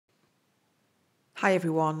Hi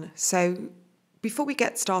everyone. So before we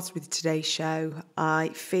get started with today's show, I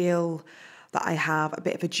feel that I have a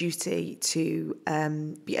bit of a duty to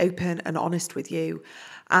be open and honest with you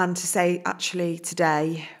and to say actually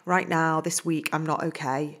today, right now, this week, I'm not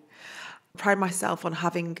okay. I pride myself on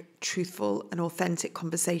having truthful and authentic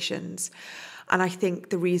conversations. And I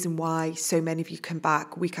think the reason why so many of you come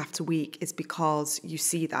back week after week is because you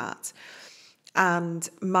see that. And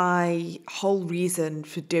my whole reason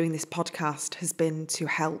for doing this podcast has been to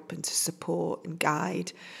help and to support and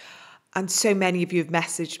guide. And so many of you have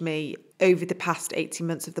messaged me over the past 18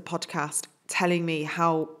 months of the podcast, telling me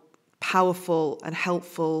how powerful and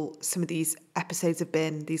helpful some of these episodes have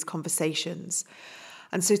been, these conversations.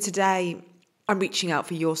 And so today I'm reaching out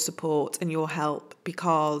for your support and your help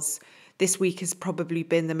because this week has probably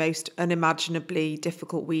been the most unimaginably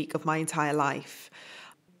difficult week of my entire life.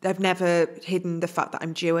 I've never hidden the fact that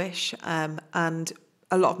I'm Jewish, and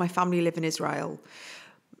a lot of my family live in Israel.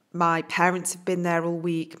 My parents have been there all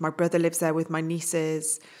week. My brother lives there with my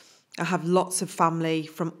nieces. I have lots of family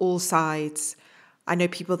from all sides. I know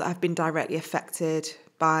people that have been directly affected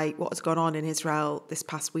by what has gone on in Israel this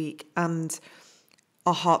past week, and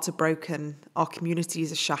our hearts are broken. Our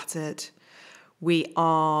communities are shattered. We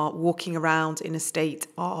are walking around in a state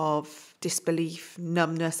of disbelief,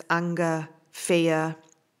 numbness, anger, fear,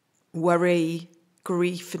 worry,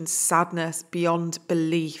 grief and sadness beyond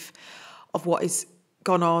belief of what has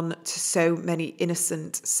gone on to so many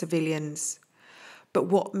innocent civilians. But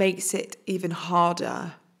what makes it even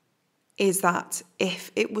harder is that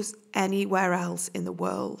if it was anywhere else in the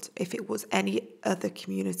world, if it was any other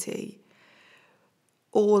community,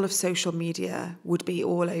 all of social media would be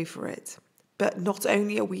all over it. But not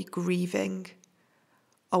only are we grieving,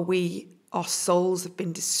 our souls have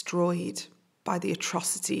been destroyed by the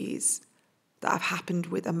atrocities that have happened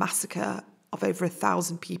with a massacre of over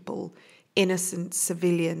 1,000 people, innocent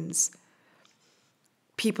civilians,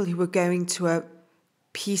 people who were going to a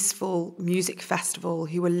peaceful music festival,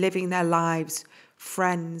 who were living their lives,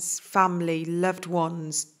 friends, family, loved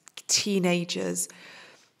ones, teenagers.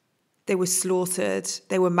 They were slaughtered,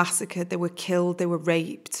 they were massacred, they were killed, they were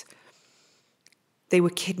raped, they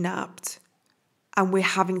were kidnapped. And we're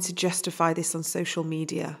having to justify this on social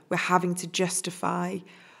media. We're having to justify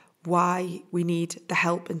why we need the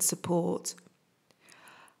help and support.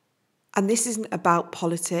 And this isn't about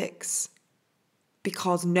politics,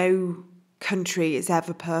 because no country is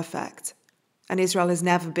ever perfect. And Israel has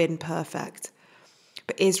never been perfect.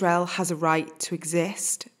 But Israel has a right to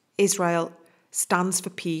exist. Israel stands for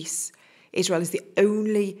peace. Israel is the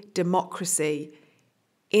only democracy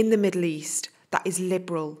in the Middle East that is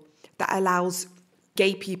liberal, that allows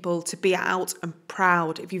gay people to be out and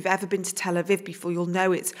proud. If you've ever been to Tel Aviv before, you'll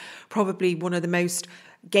know it's probably one of the most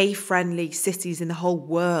gay-friendly cities in the whole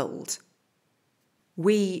world.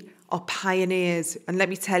 We are pioneers, and let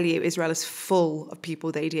me tell you, Israel is full of people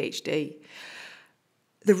with ADHD.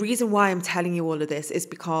 The reason why I'm telling you all of this is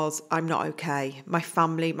because I'm not okay. My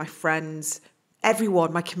family, my friends,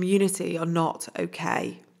 everyone, my community are not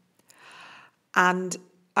okay. And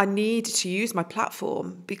I need to use my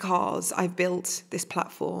platform because I've built this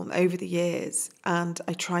platform over the years, and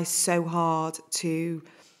I try so hard to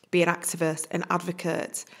be an activist, an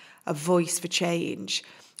advocate, a voice for change,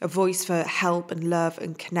 a voice for help and love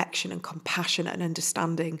and connection and compassion and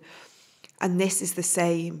understanding. And this is the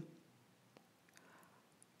same.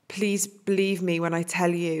 Please believe me when I tell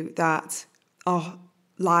you that our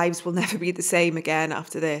lives will never be the same again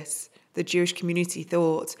after this. The Jewish community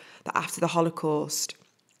thought that after the Holocaust,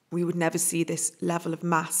 we would never see this level of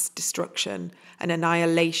mass destruction and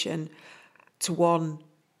annihilation to one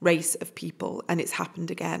race of people, and it's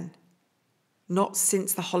happened again. Not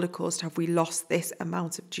since the Holocaust have we lost this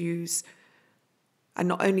amount of Jews. And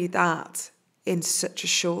not only that, in such a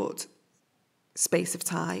short space of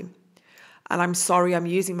time. And I'm sorry I'm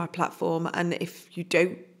using my platform, and if you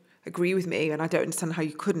don't agree with me, and I don't understand how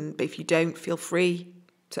you couldn't, but if you don't, feel free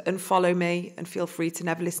to unfollow me and feel free to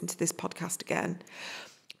never listen to this podcast again.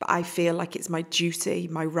 But I feel like it's my duty,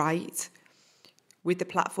 my right, with the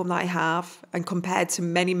platform that I have. And compared to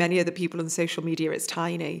many, many other people on social media, it's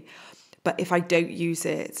tiny. But if I don't use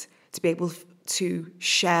it, to be able to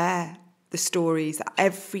share the stories that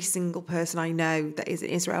every single person I know that is in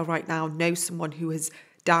Israel right now knows someone who has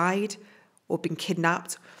died or been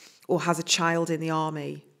kidnapped or has a child in the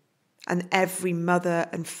army. And every mother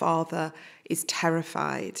and father is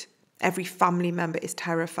terrified. Every family member is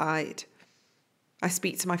terrified. I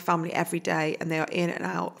speak to my family every day and they are in and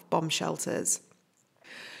out of bomb shelters.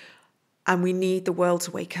 And we need the world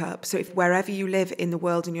to wake up. So if wherever you live in the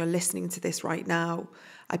world and you're listening to this right now,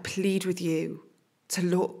 I plead with you to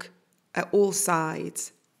look at all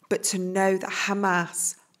sides, but to know that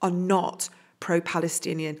Hamas are not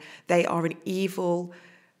pro-Palestinian. They are an evil,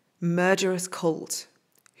 murderous cult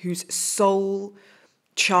whose sole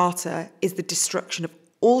charter is the destruction of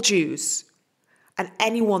all Jews and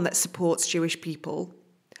anyone that supports Jewish people,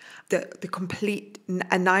 the complete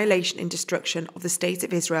annihilation and destruction of the state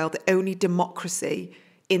of Israel, the only democracy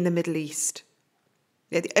in the Middle East.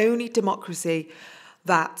 The only democracy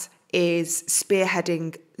that is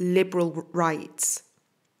spearheading liberal rights,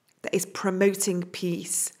 that is promoting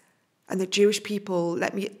peace. And the Jewish people,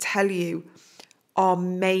 let me tell you, our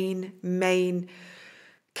main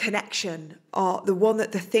connection,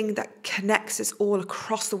 the thing that connects us all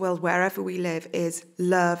across the world, wherever we live, is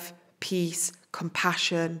love, peace,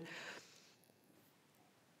 compassion.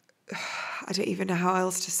 I don't even know how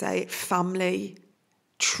else to say it. Family,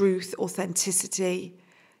 truth, authenticity,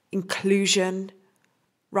 inclusion.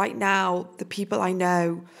 Right now, the people I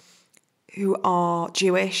know who are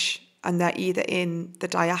Jewish and they're either in the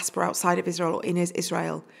diaspora outside of Israel or in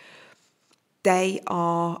Israel, they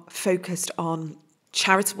are focused on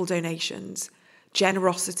charitable donations,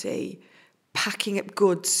 generosity, packing up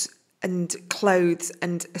goods and clothes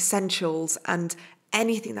and essentials and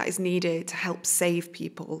anything that is needed to help save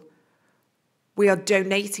people. We are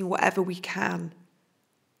donating whatever we can.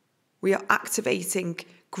 We are activating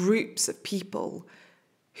groups of people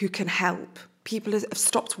who can help. People have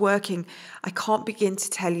stopped working. I can't begin to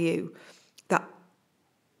tell you that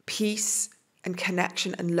peace and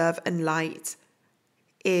connection and love and light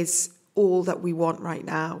is all that we want right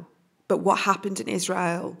now. But what happened in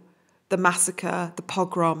Israel, the massacre, the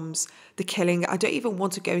pogroms, the killing, I don't even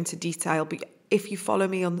want to go into detail, but if you follow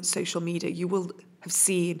me on social media, you will have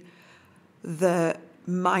seen the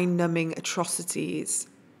mind-numbing atrocities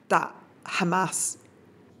that Hamas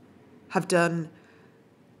have done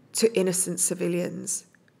to innocent civilians.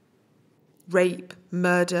 Rape,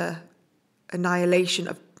 murder, annihilation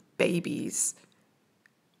of babies,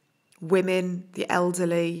 women, the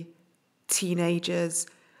elderly, teenagers,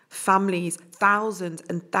 families, thousands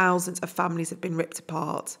and thousands of families have been ripped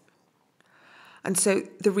apart. And so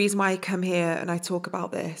the reason why I come here and I talk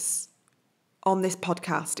about this on this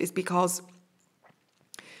podcast is because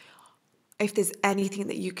if there's anything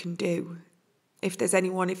that you can do,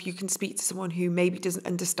 if you can speak to someone who maybe doesn't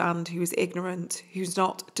understand, who is ignorant,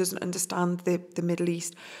 doesn't understand the Middle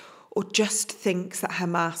East, or just thinks that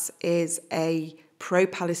Hamas is a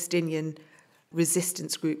pro-Palestinian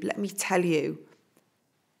resistance group, let me tell you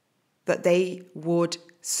that they would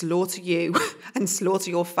slaughter you and slaughter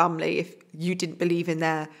your family if you didn't believe in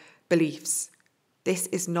their beliefs. This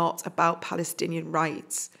is not about Palestinian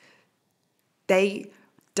rights. They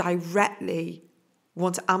directly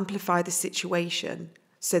want to amplify the situation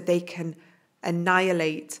so they can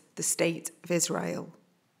annihilate the state of Israel.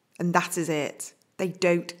 And that is it. They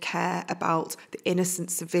don't care about the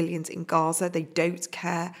innocent civilians in Gaza. They don't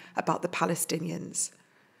care about the Palestinians.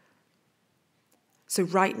 So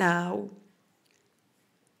right now,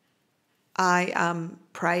 I am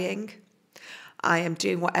praying. I am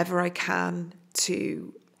doing whatever I can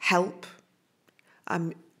to help.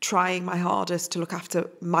 I'm trying my hardest to look after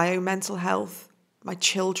my own mental health, my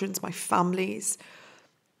children's, my family's,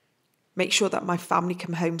 make sure that my family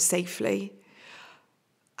come home safely.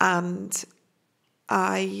 And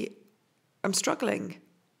I am struggling.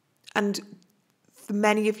 And for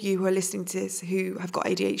many of you who are listening to this who have got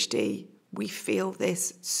ADHD, we feel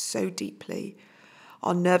this so deeply.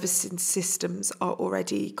 Our nervous systems are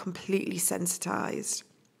already completely sensitized.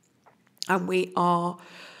 And we are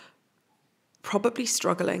probably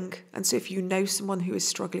struggling. And so if you know someone who is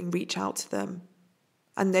struggling, reach out to them.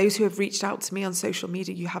 And those who have reached out to me on social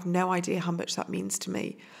media, you have no idea how much that means to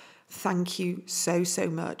me. Thank you so, so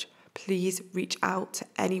much. Please reach out to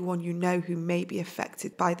anyone you know who may be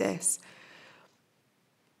affected by this.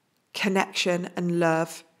 Connection and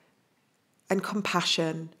love and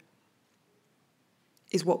compassion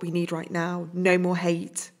is what we need right now. No more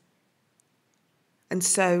hate. And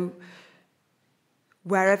so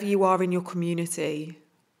wherever you are in your community,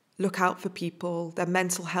 look out for people. Their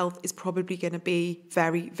mental health is probably going to be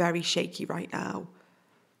very, very shaky right now.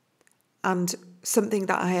 And something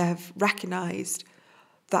that I have recognised,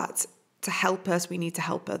 that to help us, we need to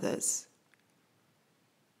help others.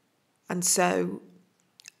 And so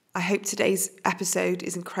I hope today's episode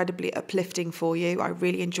is incredibly uplifting for you. I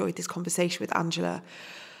really enjoyed this conversation with Angela.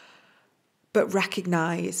 But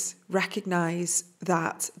recognise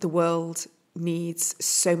that the world needs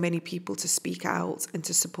so many people to speak out and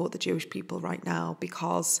to support the Jewish people right now,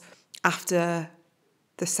 because after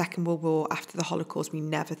the Second World War, after the Holocaust, we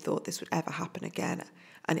never thought this would ever happen again.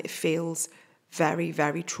 And it feels very,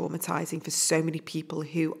 very traumatizing for so many people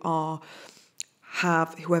who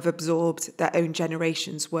have absorbed their own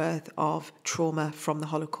generation's worth of trauma from the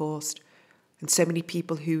Holocaust. And so many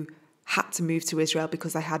people who had to move to Israel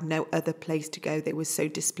because they had no other place to go. They were so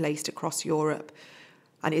displaced across Europe,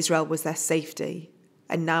 and Israel was their safety.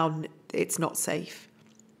 And now it's not safe.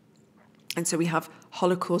 And so we have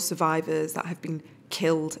Holocaust survivors that have been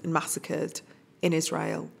killed and massacred in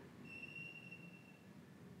Israel.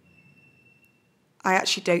 I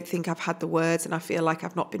actually don't think I've had the words, and I feel like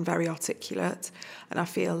I've not been very articulate, and I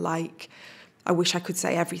feel like I wish I could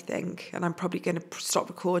say everything, and I'm probably going to stop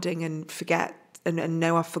recording and forget and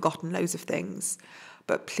know I've forgotten loads of things.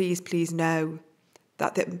 But please, please know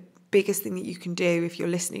that the biggest thing that you can do if you're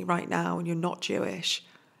listening right now and you're not Jewish,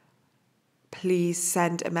 please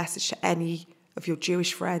send a message to any of your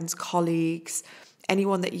Jewish friends, colleagues,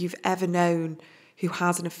 anyone that you've ever known who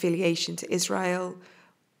has an affiliation to Israel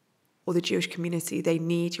or the Jewish community. They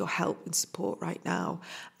need your help and support right now.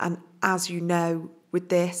 And as you know, with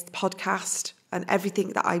this podcast and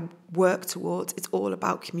everything that I work towards, it's all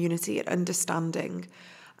about community and understanding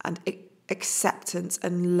and acceptance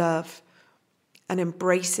and love and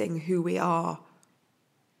embracing who we are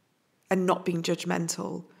and not being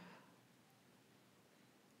judgmental.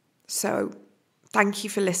 So thank you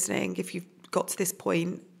for listening if you've got to this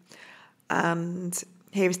point. And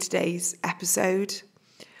here is today's episode.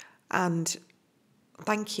 And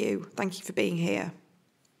thank you. Thank you for being here.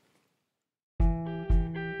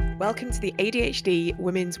 Welcome to the ADHD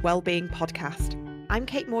Women's Wellbeing Podcast. I'm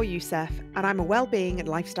Kate Moore-Youssef, and I'm a wellbeing and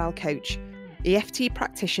lifestyle coach, EFT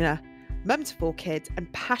practitioner, mum to 4 kids,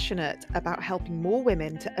 and passionate about helping more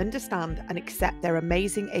women to understand and accept their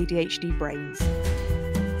amazing ADHD brains.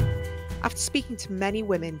 After speaking to many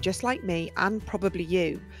women just like me, and probably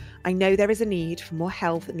you, I know there is a need for more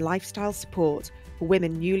health and lifestyle support for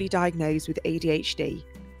women newly diagnosed with ADHD.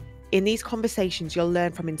 In these conversations, you'll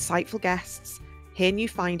learn from insightful guests, hear new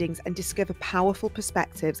findings, and discover powerful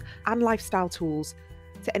perspectives and lifestyle tools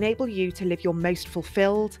to enable you to live your most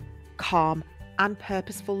fulfilled, calm, and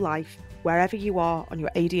purposeful life wherever you are on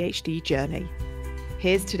your ADHD journey.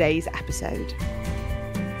 Here's today's episode.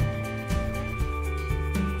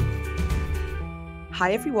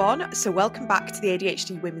 Hi everyone, so welcome back to the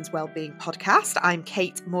ADHD Women's Wellbeing Podcast. I'm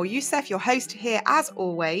Kate Moore-Youssef, your host here as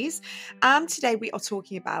always, and today we are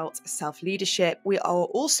talking about self-leadership. We are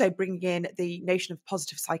also bringing in the notion of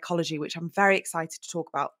positive psychology, which I'm very excited to talk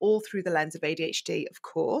about, all through the lens of ADHD, of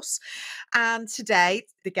course. And today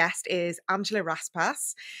the guest is Angela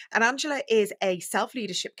Raspas, and Angela is a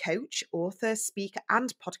self-leadership coach, author, speaker,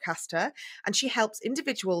 and podcaster, and she helps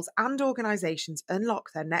individuals and organizations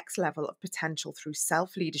unlock their next level of potential through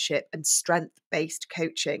self-leadership and strength-based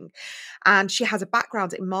coaching. And she has a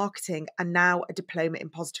background in marketing and now a diploma in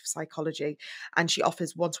positive psychology. And she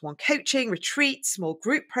offers one-to-one coaching, retreats, small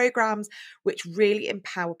group programs, which really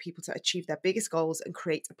empower people to achieve their biggest goals and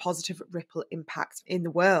create a positive ripple impact in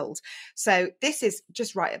the world. So this is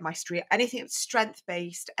just right up my street. Anything that's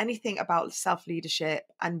strength-based, anything about self-leadership,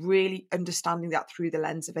 and really understanding that through the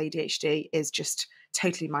lens of ADHD is just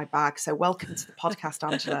totally my bag. So welcome to the podcast,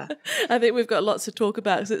 Angela. I think we've got lots to talk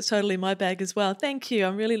about because it's totally my bag as well. Thank you.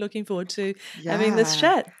 I'm really looking forward to having this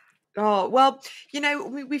chat. Oh, well, you know,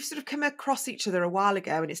 we've sort of come across each other a while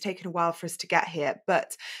ago and it's taken a while for us to get here.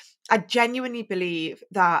 But I genuinely believe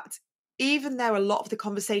that even though a lot of the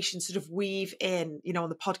conversations sort of weave in, you know, on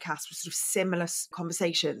the podcast with sort of similar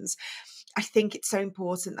conversations, I think it's so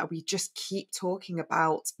important that we just keep talking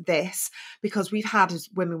about this, because we've had, as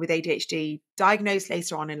women with ADHD diagnosed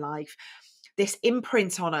later on in life, this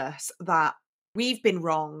imprint on us that we've been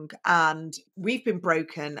wrong and we've been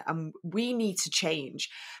broken and we need to change.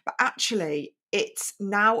 But actually, it's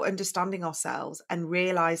now understanding ourselves and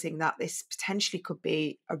realizing that this potentially could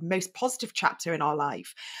be a most positive chapter in our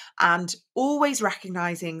life, and always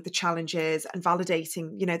recognizing the challenges and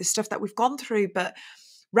validating, you know, the stuff that we've gone through, but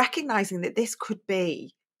recognizing that this could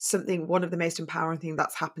be something, one of the most empowering things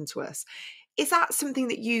that's happened to us. Is that something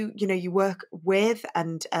that you work with,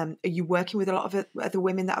 and are you working with a lot of other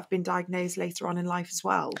women that have been diagnosed later on in life as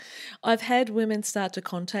well? I've had women start to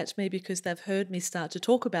contact me because they've heard me start to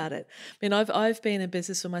talk about it. I mean, I've been in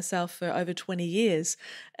business for myself for over 20 years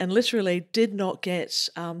and literally did not get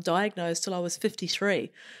diagnosed till I was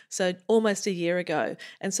 53, so almost a year ago.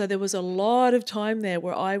 And so there was a lot of time there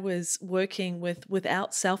where I was working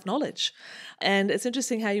without self-knowledge. And it's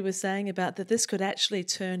interesting how you were saying about that this could actually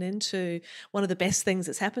turn into one of the best things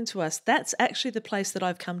that's happened to us. That's actually the place that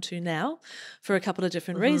I've come to now for a couple of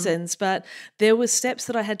different reasons. But there were steps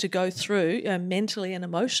that I had to go through mentally and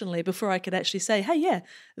emotionally before I could actually say, hey, yeah,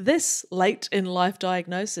 this late in life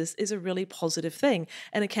diagnosis is a really positive thing.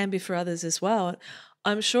 And it can be for others as well.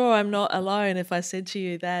 I'm sure I'm not alone if I said to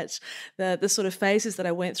you that the sort of phases that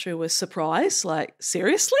I went through were surprise, like,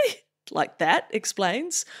 seriously? Like, that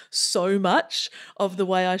explains so much of the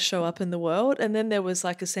way I show up in the world. And then there was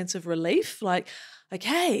like a sense of relief, like,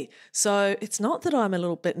 okay, so it's not that I'm a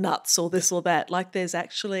little bit nuts or this or that. Like, there's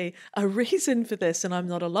actually a reason for this and I'm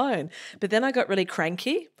not alone. But then I got really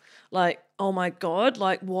cranky, like, oh my God,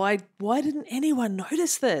 like, why didn't anyone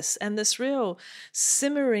notice this? And this real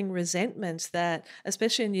simmering resentment that,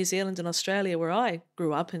 especially in New Zealand and Australia, where I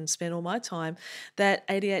grew up and spent all my time, that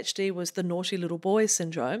ADHD was the naughty little boy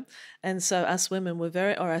syndrome. And so us women were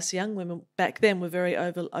us young women back then were very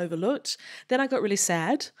overlooked. Then I got really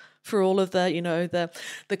sad for all of the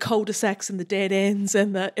cul-de-sacs and the dead ends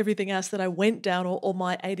and everything else that I went down, or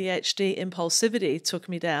my ADHD impulsivity took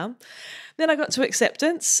me down. Then I got to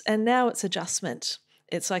acceptance, and now it's adjustment.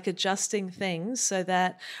 It's like adjusting things so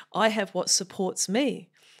that I have what supports me,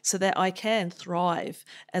 so that I can thrive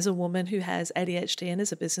as a woman who has ADHD and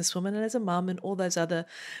as a businesswoman and as a mum and all those other,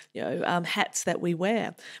 hats that we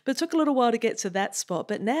wear. But it took a little while to get to that spot.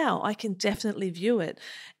 But now I can definitely view it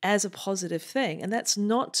as a positive thing. And that's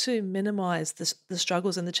not to minimize the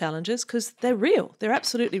struggles and the challenges, because they're real. They're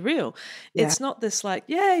absolutely real. Yeah. It's not this like,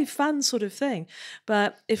 yay, fun sort of thing.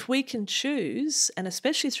 But if we can choose, and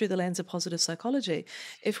especially through the lens of positive psychology,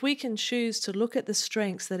 if we can choose to look at the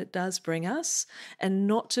strengths that it does bring us and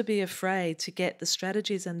not to be afraid to get the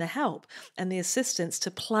strategies and the help and the assistance to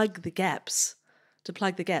plug the gaps.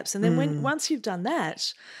 And then once you've done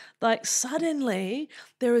that, like, suddenly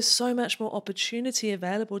there is so much more opportunity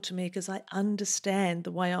available to me because I understand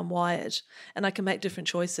the way I'm wired and I can make different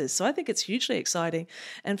choices. So I think it's hugely exciting.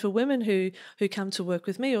 And for women who come to work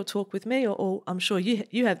with me or talk with me, or I'm sure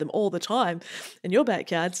you have them all the time in your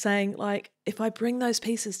backyard, saying, like, if I bring those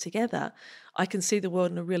pieces together, I can see the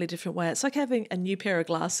world in a really different way. It's like having a new pair of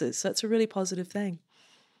glasses. So it's a really positive thing.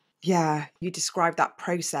 Yeah, you described that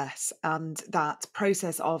process, and that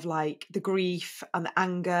process of like the grief and the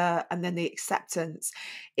anger and then the acceptance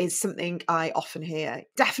is something I often hear.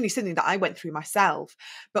 Definitely something that I went through myself,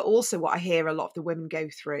 but also what I hear a lot of the women go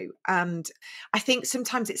through. And I think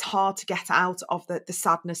sometimes it's hard to get out of the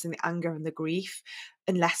sadness and the anger and the grief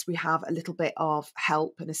unless we have a little bit of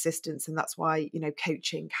help and assistance. And that's why,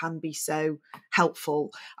 coaching can be so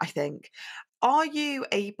helpful, I think. Are you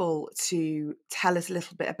able to tell us a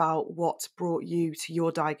little bit about what brought you to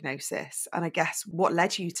your diagnosis, and I guess what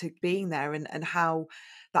led you to being there, and how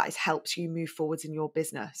that has helped you move forwards in your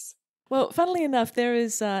business? Well, funnily enough, there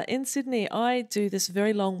is in Sydney, I do this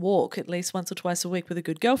very long walk at least once or twice a week with a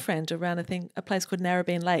good girlfriend around, I think, a place called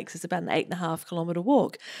Narrabeen Lakes. It's about an 8.5 kilometre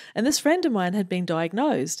walk. And this friend of mine had been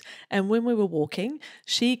diagnosed. And when we were walking,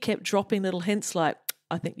 she kept dropping little hints like,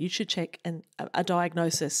 I think you should check a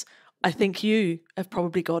diagnosis. I think you have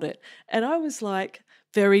probably got it. And I was like,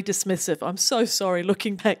 very dismissive. I'm so sorry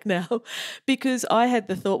looking back now, because I had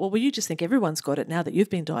the thought, well, you just think everyone's got it now that you've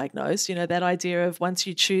been diagnosed. That idea of once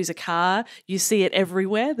you choose a car, you see it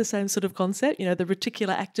everywhere, the same sort of concept, the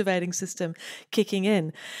reticular activating system kicking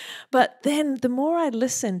in. But then the more I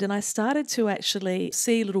listened and I started to actually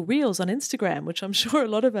see little reels on Instagram, which I'm sure a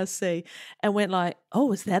lot of us see, and went like,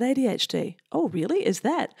 oh, is that ADHD? Oh, really? Is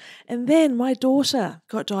that? And then my daughter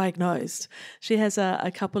got diagnosed. She has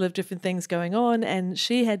a couple of different things going on, and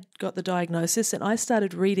she had got the diagnosis, and I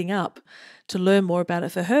started reading up to learn more about it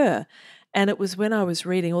for her. And it was when I was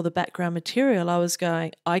reading all the background material, I was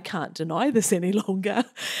going, I can't deny this any longer.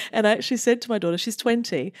 And I actually said to my daughter, she's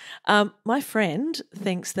 20, my friend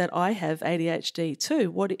thinks that I have ADHD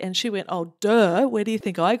too. And she went, oh, duh, where do you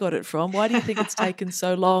think I got it from? Why do you think it's taken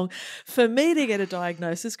so long for me to get a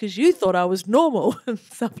diagnosis? Because you thought I was normal and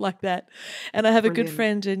stuff like that. And I have Brilliant. a good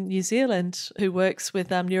friend in New Zealand who works with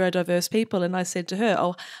neurodiverse people. And I said to her,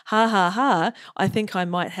 oh, ha, I think I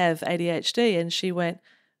might have ADHD. And she went,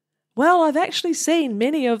 well, I've actually seen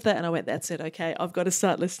many of that. And I went, that's it. Okay, I've got to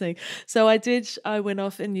start listening. So I did. I went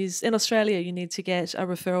off in Australia, you need to get a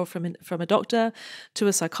referral from a doctor to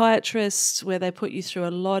a psychiatrist, where they put you through a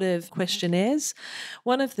lot of questionnaires.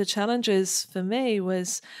 One of the challenges for me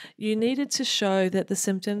was you needed to show that the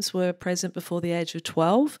symptoms were present before the age of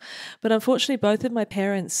 12. But unfortunately, both of my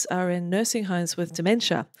parents are in nursing homes with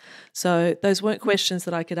dementia. So those weren't questions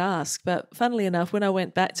that I could ask. But funnily enough, when I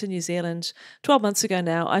went back to New Zealand 12 months ago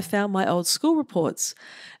now, I found found my old school reports.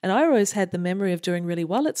 And I always had the memory of doing really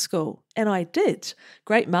well at school. And I did,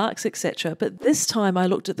 great marks, etc. But this time I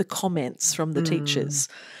looked at the comments from the teachers.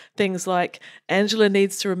 Things like, Angela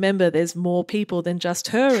needs to remember there's more people than just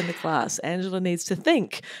her in the class. Angela needs to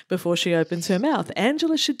think before she opens her mouth.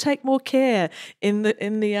 Angela should take more care in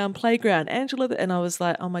the playground. Angela, and I was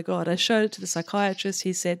like, oh my God, I showed it to the psychiatrist.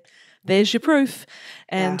 He said, there's your proof.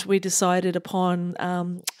 And we decided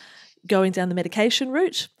upon going down the medication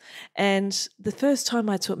route. And the first time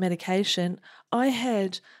I took medication, I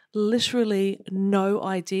had literally no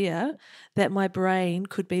idea that my brain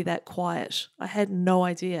could be that quiet. I had no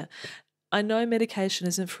idea. I know medication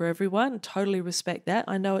isn't for everyone, totally respect that.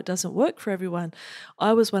 I know it doesn't work for everyone.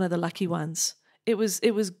 I was one of the lucky ones. It was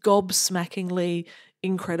gobsmackingly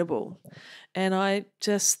incredible. And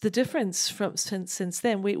the difference from since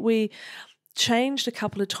then, we changed a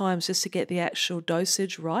couple of times just to get the actual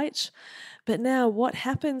dosage right. But now what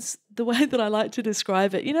happens, the way that I like to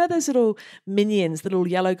describe it, you know those little minions, the little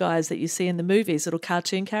yellow guys that you see in the movies, little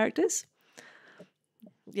cartoon characters?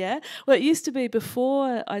 Yeah. Well, it used to be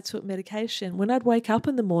before I took medication, when I'd wake up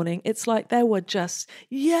in the morning, it's like they were just,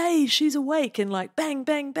 yay, she's awake, and like bang,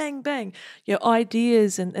 bang, bang, bang, your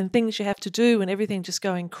ideas and things you have to do and everything just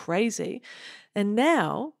going crazy. And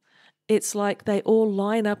now it's like they all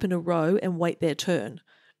line up in a row and wait their turn.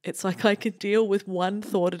 It's like I can deal with one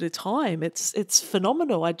thought at a time. It's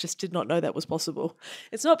phenomenal. I just did not know that was possible.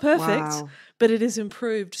 It's not perfect, but it has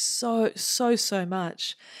improved so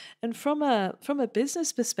much. And from a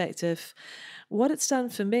business perspective, what it's done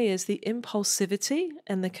for me is the impulsivity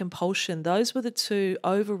and the compulsion. Those were the two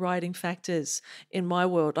overriding factors in my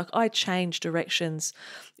world. Like I changed directions,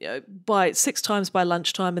 by 6 times by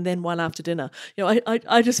lunchtime and then one after dinner.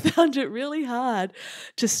 I just found it really hard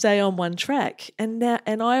to stay on one track. And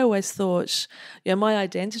I always thought, my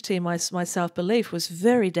identity, my self-belief was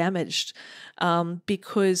very damaged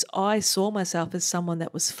because I saw myself as someone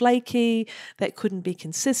that was flaky, that couldn't be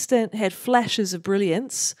consistent, had flashes of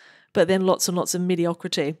brilliance, but then lots and lots of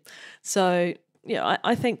mediocrity. So,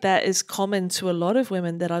 I think that is common to a lot of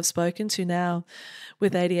women that I've spoken to now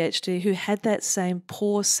with ADHD who had that same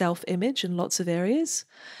poor self-image in lots of areas.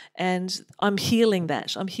 And I'm healing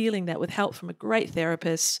that. I'm healing that with help from a great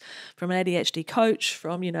therapist, from an ADHD coach,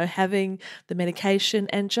 from, having the medication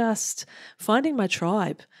and just finding my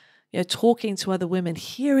tribe. Talking to other women,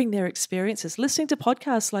 hearing their experiences, listening to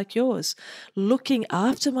podcasts like yours, looking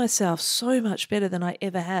after myself so much better than I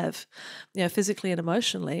ever have, physically and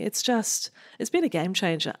emotionally. It's been a game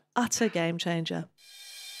changer, utter game changer.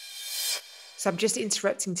 So I'm just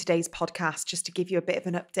interrupting today's podcast just to give you a bit of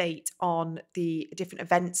an update on the different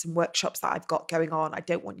events and workshops that I've got going on. I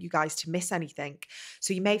don't want you guys to miss anything.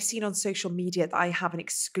 So you may have seen on social media that I have an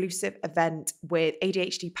exclusive event with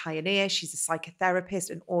ADHD pioneer. She's a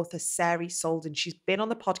psychotherapist and author, Sarah Solden. She's been on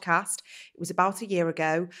the podcast. It was about a year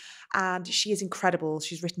ago, and she is incredible.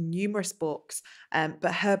 She's written numerous books,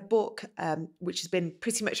 but her book, which has been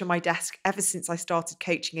pretty much on my desk ever since I started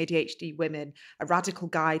coaching ADHD women, A Radical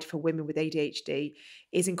Guide for Women with ADHD,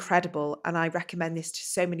 is incredible. And I recommend this to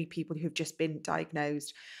so many people who've just been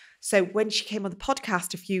diagnosed. So when she came on the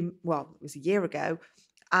podcast it was a year ago,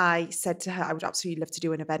 I said to her, I would absolutely love to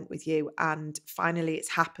do an event with you. And finally it's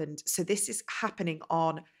happened. So this is happening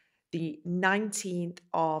on the 19th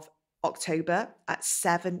of October at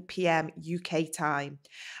 7 p.m. UK time.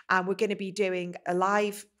 And we're going to be doing a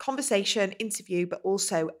live conversation, interview, but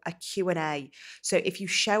also a Q&A. So if you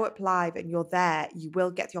show up live and you're there, you will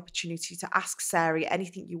get the opportunity to ask Sarah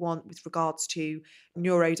anything you want with regards to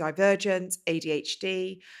neurodivergence,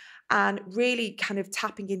 ADHD, and really kind of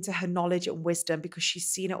tapping into her knowledge and wisdom because she's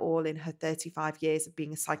seen it all in her 35 years of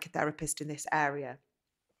being a psychotherapist in this area.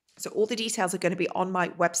 So all the details are going to be on my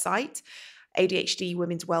website,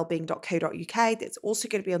 ADHDwomenswellbeing.co.uk. It's also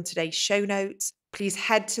going to be on today's show notes. Please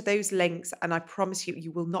head to those links, and I promise you,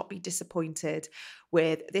 you will not be disappointed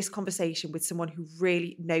with this conversation with someone who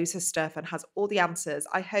really knows her stuff and has all the answers,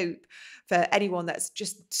 I hope, for anyone that's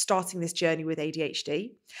just starting this journey with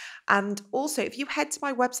ADHD. And also, if you head to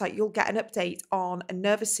my website, you'll get an update on a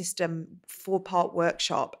nervous system 4-part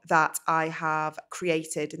workshop that I have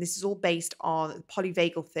created. And this is all based on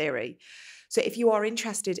polyvagal theory. So if you are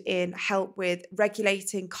interested in help with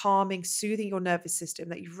regulating, calming, soothing your nervous system,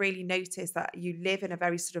 that you've really noticed that you live in a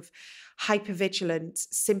very sort of hypervigilant,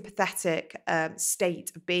 sympathetic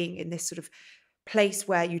state of being in this sort of place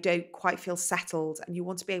where you don't quite feel settled, and you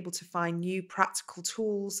want to be able to find new practical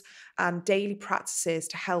tools and daily practices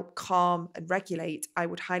to help calm and regulate, I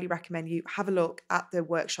would highly recommend you have a look at the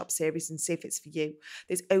workshop series and see if it's for you.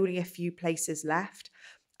 There's only a few places left.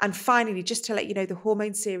 And finally, just to let you know, the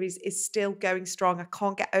hormone series is still going strong. I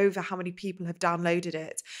can't get over how many people have downloaded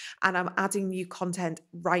it. And I'm adding new content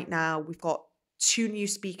right now. We've got 2 new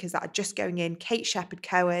speakers that are just going in, Kate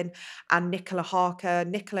Shepherd-Cohen and Nicola Harker.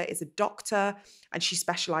 Nicola is a doctor and she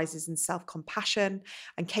specializes in self-compassion.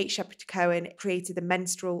 And Kate Shepherd-Cohen created the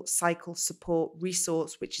menstrual cycle support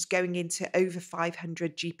resource, which is going into over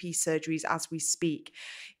 500 GP surgeries as we speak.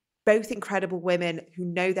 Both incredible women who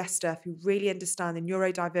know their stuff, who really understand the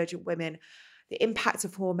neurodivergent women, the impact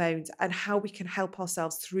of hormones, and how we can help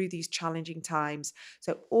ourselves through these challenging times.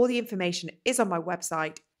 So all the information is on my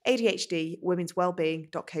website,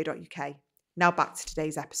 adhdwomenswellbeing.co.uk. Now back to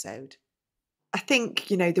today's episode. I think,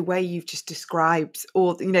 the way you've just described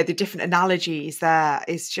all, the different analogies there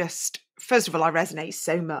is just, first of all, I resonate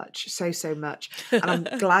so much, so much. And I'm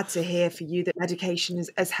glad to hear for you that medication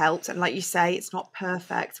has helped. And like you say, it's not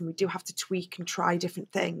perfect and we do have to tweak and try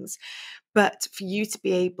different things. But for you to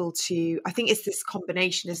be able to, I think it's this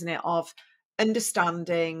combination, isn't it, of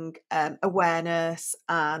understanding, awareness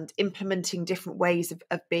and implementing different ways of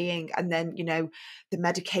being, and then the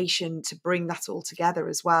medication to bring that all together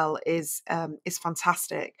as well is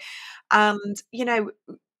fantastic. And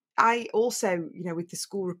I also, with the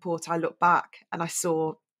school report, I look back and I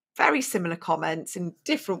saw very similar comments in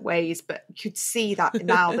different ways, but could see that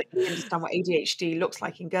now that you understand what ADHD looks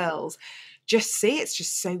like in girls, it's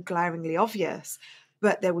just so glaringly obvious.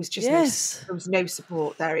 But there was just Yes. no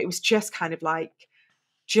support there. It was just kind of like,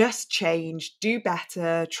 just change, do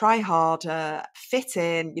better, try harder, fit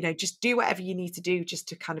in, just do whatever you need to do just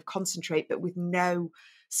to kind of concentrate, but with no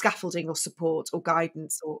scaffolding or support or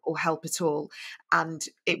guidance or help at all. And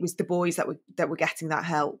it was the boys that were getting that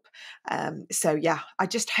help. So yeah, I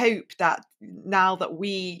just hope that now that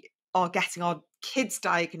we are getting our kids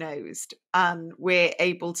diagnosed and we're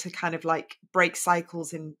able to kind of like break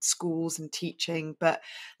cycles in schools and teaching, but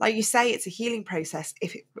like you say, it's a healing process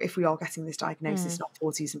if we are getting this diagnosis, not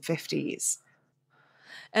 40s and 50s.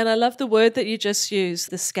 And I love the word that you just used,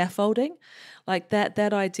 the scaffolding, like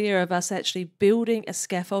that idea of us actually building a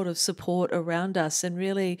scaffold of support around us and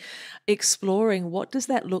really exploring what does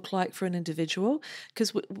that look like for an individual,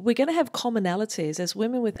 because we're going to have commonalities as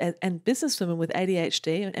women with and businesswomen with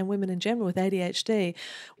ADHD and women in general with ADHD.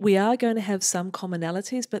 We are going to have some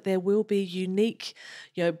commonalities, but there will be unique,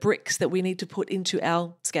 bricks that we need to put into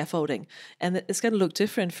our scaffolding, and it's going to look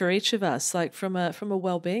different for each of us. Like from a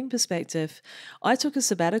well-being perspective, I took a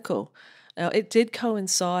sabbatical. Now, it did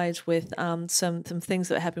coincide with some things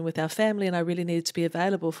that happened with our family, and I really needed to be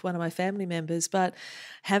available for one of my family members. But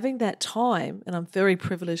having that time, and I'm very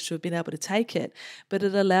privileged to have been able to take it, but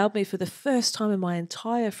it allowed me for the first time in my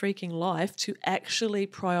entire freaking life to actually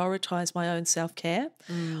prioritize my own self-care.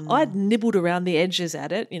 I'd nibbled around the edges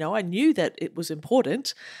at it. I knew that it was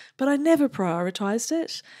important, but I never prioritized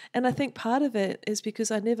it. And I think part of it is because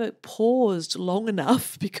I never paused long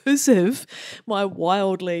enough because of my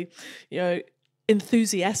wildly,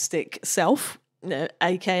 enthusiastic self,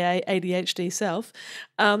 aka ADHD self,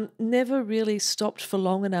 never really stopped for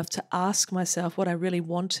long enough to ask myself what I really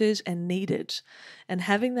wanted and needed. And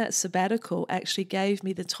having that sabbatical actually gave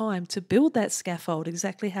me the time to build that scaffold,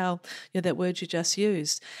 exactly how that word you just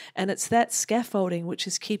used. And it's that scaffolding which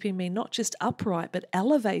is keeping me not just upright, but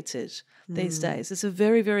elevated these days. It's a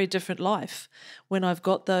very, very different life when I've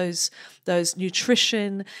got those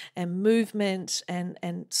nutrition and movement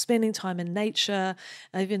and spending time in nature.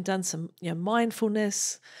 I've even done some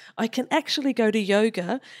mindfulness. I can actually go to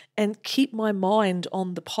yoga and keep my mind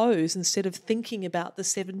on the pose instead of thinking about the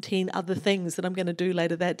 17 other things that I'm going to do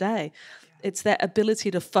later that day. It's that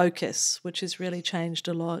ability to focus, which has really changed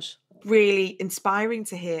a lot. Really inspiring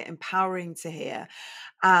to hear, empowering to hear.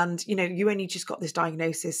 And, you only just got this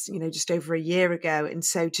diagnosis, just over a year ago. And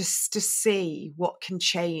so just to see what can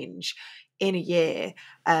change in a year,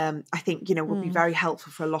 I think, will be very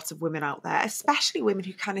helpful for a lot of women out there, especially women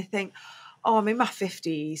who kind of think, oh, I'm in my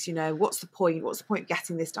 50s, what's the point? What's the point of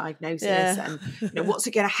getting this diagnosis? Yeah. And, what's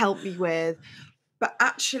it going to help me with? But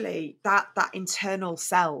actually that internal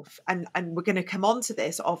self, and we're going to come on to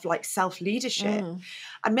this, of like self-leadership.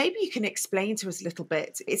 And maybe you can explain to us a little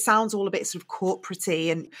bit. It sounds all a bit sort of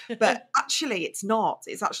corporate-y, but actually it's not.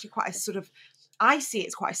 It's actually quite a sort of, I see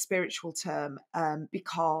it's quite a spiritual term,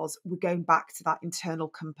 because we're going back to that internal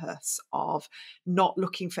compass of not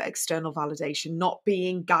looking for external validation, not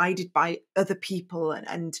being guided by other people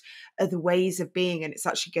and other ways of being. And it's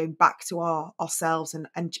actually going back to ourselves and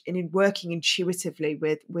in working intuitively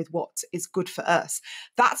with what is good for us.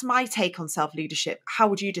 That's my take on self-leadership. How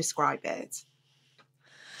would you describe it?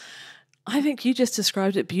 I think you just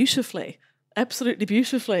described it beautifully. Absolutely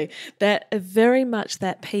beautifully. That very much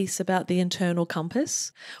that piece about the internal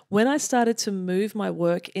compass. When I started to move my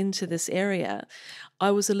work into this area, I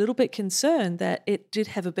was a little bit concerned that it did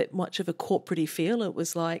have a bit much of a corporate feel. It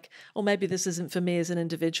was like, or maybe this isn't for me as an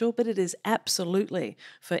individual, but it is absolutely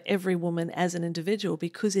for every woman as an individual,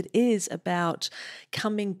 because it is about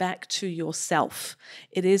coming back to yourself.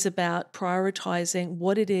 It is about prioritizing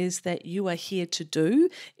what it is that you are here to do,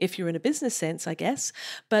 if you're in a business sense, I guess,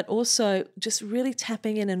 but also just really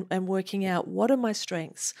tapping in and working out, what are my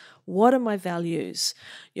strengths? What are my values?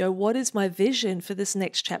 What is my vision for this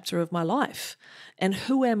next chapter of my life? And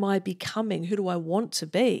who am I becoming? Who do I want to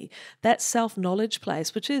be? That self-knowledge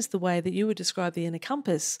place, which is the way that you would describe the inner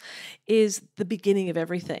compass, is the beginning of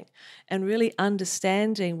everything. And really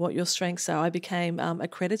understanding what your strengths are. I became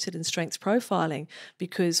accredited in strengths profiling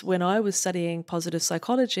because when I was studying positive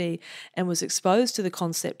psychology and was exposed to the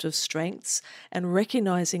concept of strengths and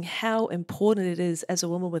recognizing how important it is as a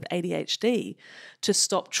woman with ADHD to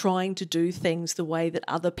stop trying to do things the way that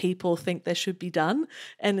other people think they should be done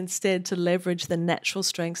and instead to leverage the natural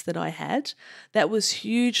strengths that I had, that was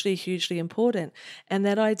hugely, hugely important. And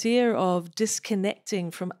that idea of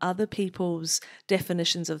disconnecting from other people's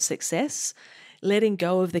definitions of success, letting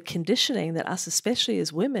go of the conditioning that us, especially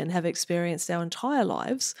as women, have experienced our entire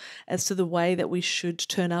lives as to the way that we should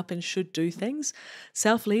turn up and should do things.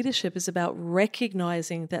 Self-leadership is about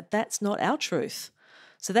recognizing that that's not our truth.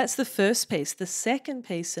 So that's the first piece. The second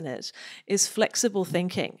piece in it is flexible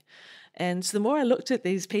thinking. And the more I looked at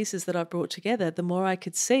these pieces that I brought together, the more I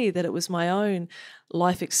could see that it was my own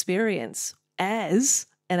life experience as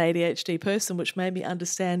an ADHD person, which made me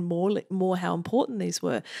understand more how important these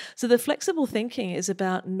were. So the flexible thinking is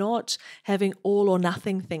about not having all or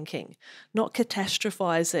nothing thinking, not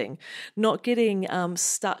catastrophizing, not getting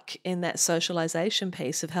stuck in that socialization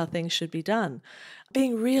piece of how things should be done.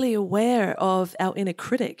 Being really aware of our inner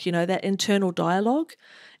critic, that internal dialogue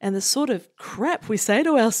and the sort of crap we say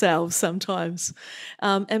to ourselves sometimes,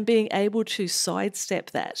 and being able to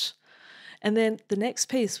sidestep that. And then the next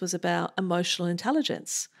piece was about emotional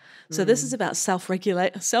intelligence. So this is about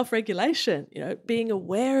self-regulation, being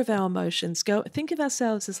aware of our emotions. Think of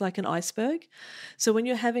ourselves as like an iceberg. So when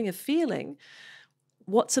you're having a feeling,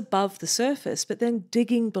 what's above the surface, but then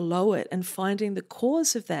digging below it and finding the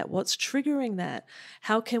cause of that, what's triggering that,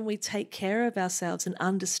 how can we take care of ourselves and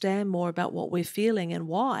understand more about what we're feeling and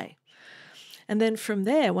why. And then from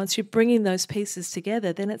there, once you're bringing those pieces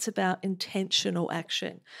together, then it's about intentional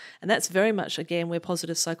action. And that's very much, again, where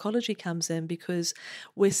positive psychology comes in, because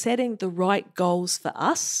we're setting the right goals for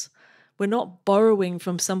us. We're not borrowing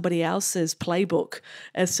from somebody else's playbook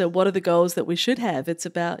as to what are the goals that we should have. It's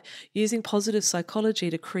about using positive psychology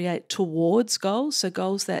to create towards goals, so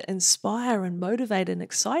goals that inspire and motivate and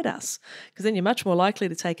excite us, because then you're much more likely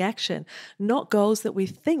to take action, not goals that we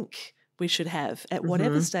think we should have at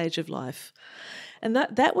whatever stage of life. And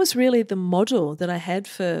that was really the model that I had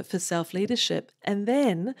for self-leadership. And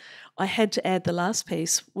then I had to add the last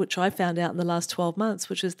piece, which I found out in the last 12 months,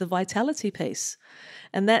 which is the vitality piece.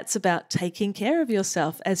 And that's about taking care of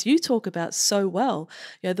yourself, as you talk about so well.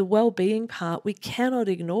 The well-being part, we cannot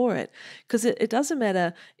ignore it, because it doesn't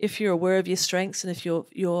matter if you're aware of your strengths and if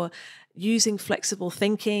you're using flexible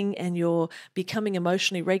thinking and you're becoming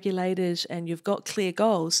emotionally regulated and you've got clear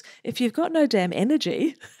goals. If you've got no damn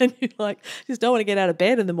energy and you just don't want to get out of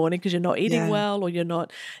bed in the morning because you're not eating well, or you're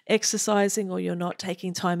not exercising, or you're not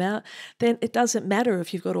taking time out, then it doesn't matter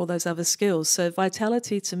if you've got all those other skills. So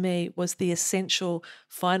vitality to me was the essential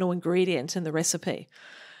final ingredient in the recipe.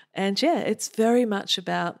 And it's very much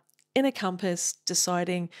about inner compass,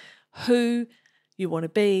 deciding who you want to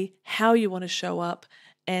be, how you want to show up,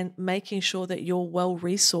 and making sure that you're well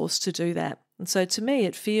resourced to do that. And so to me,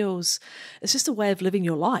 it's just a way of living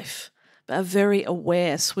your life, but a very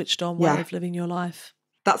aware, switched on way of living your life.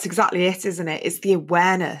 That's exactly it, isn't it? It's the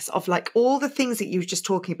awareness of all the things that you were just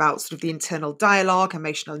talking about, sort of the internal dialogue,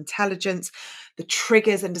 emotional intelligence, the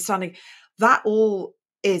triggers, understanding that all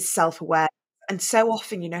is self-aware. And so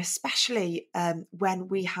often, especially when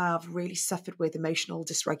we have really suffered with emotional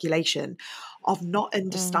dysregulation, of not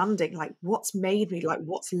understanding what's made me,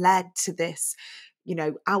 what's led to this,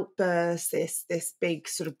 outburst, this big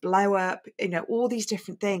sort of blow up, all these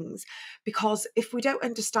different things. Because if we don't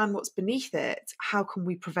understand what's beneath it, how can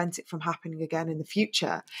we prevent it from happening again in the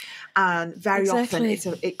future? And very often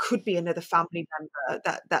it could be another family member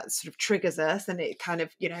that sort of triggers us, and it kind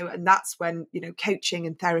of, and that's when, coaching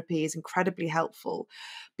and therapy is incredibly helpful,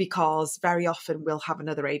 because very often we'll have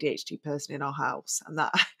another ADHD person in our house, and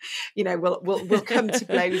that, we'll come to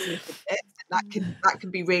blows a little bit. That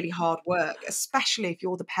can be really hard work, especially if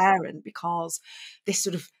you're the parent, because this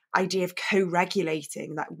sort of idea of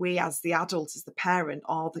co-regulating, that we as the adult, as the parent,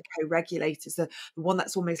 are the co-regulators, the one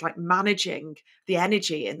that's almost like managing the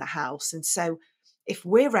energy in the house. And so if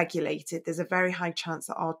we're regulated, there's a very high chance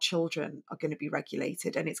that our children are going to be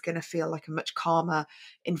regulated, and it's going to feel like a much calmer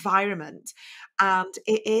environment. And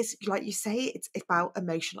it is, like you say, it's about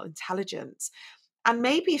emotional intelligence. And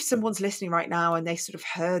maybe if someone's listening right now and they sort of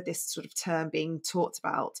heard this sort of term being talked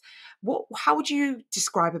about, how would you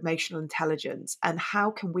describe emotional intelligence, and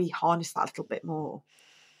how can we harness that a little bit more?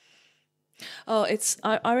 Oh,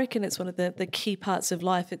 I reckon it's one of the key parts of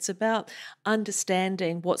life. It's about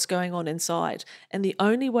understanding what's going on inside. And the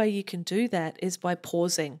only way you can do that is by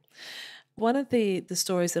pausing. One of the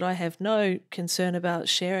stories that I have no concern about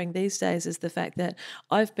sharing these days is the fact that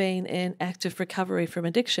I've been in active recovery from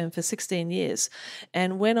addiction for 16 years.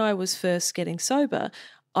 And when I was first getting sober,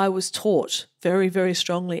 I was taught very, very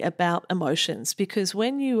strongly about emotions, because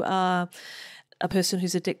when you are a person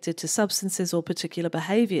who's addicted to substances or particular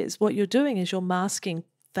behaviors, what you're doing is you're masking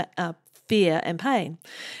fear and pain.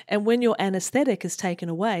 And when your anesthetic is taken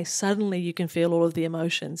away, suddenly you can feel all of the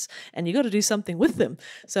emotions, and you got to do something with them.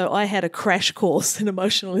 So I had a crash course in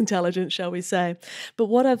emotional intelligence, shall we say. But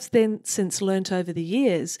what I've then since learnt over the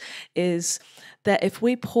years is that if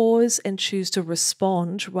we pause and choose to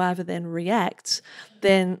respond rather than react,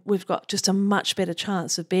 then we've got just a much better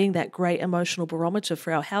chance of being that great emotional barometer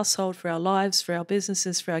for our household, for our lives, for our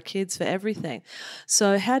businesses, for our kids, for everything.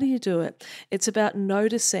 So how do you do it? It's about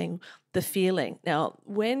noticing the feeling. Now,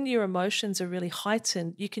 when your emotions are really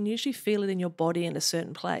heightened, you can usually feel it in your body in a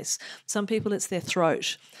certain place. Some people it's their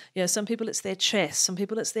throat, some people it's their chest, some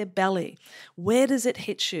people it's their belly. Where does it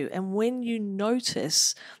hit you? And when you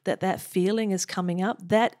notice that feeling is coming up,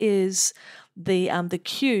 that is the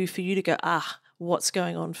cue for you to go, what's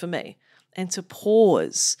going on for me? And to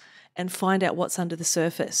pause and find out what's under the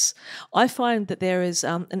surface. I find that there is,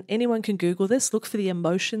 and anyone can Google this, look for the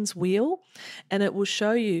emotions wheel, and it will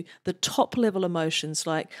show you the top level emotions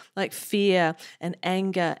like fear and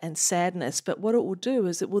anger and sadness. But what it will do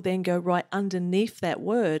is it will then go right underneath that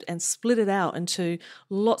word and split it out into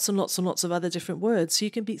lots and lots and lots of other different words. So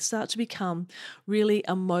you can start to become really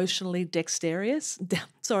emotionally dexterous.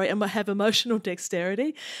 And have emotional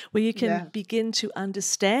dexterity, where you can begin to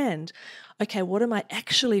understand, okay, what am I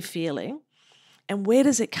actually feeling and where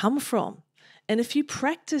does it come from? And if you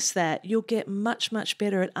practice that, you'll get much, much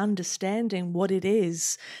better at understanding what it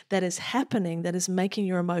is that is happening that is making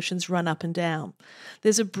your emotions run up and down.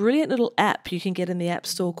 There's a brilliant little app you can get in the App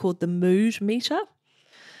Store called the Mood Meter.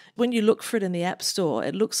 When you look for it in the App Store,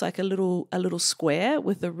 it looks like a little square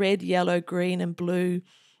with the red, yellow, green and blue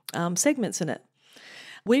segments in it.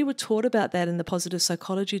 We were taught about that in the positive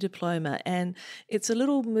psychology diploma, and it's a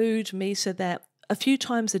little mood meter that a few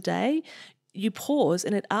times a day you pause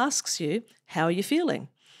and it asks you, how are you feeling?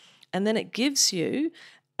 And then it gives you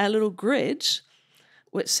a little grid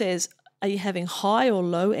which says, are you having high or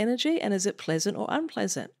low energy, and is it pleasant or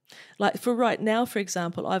unpleasant? Like for right now, for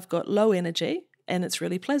example, I've got low energy and it's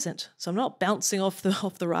really pleasant. So I'm not bouncing off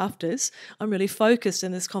the rafters. I'm really focused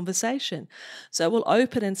in this conversation. So we'll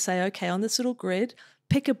open and say, okay, on this little grid,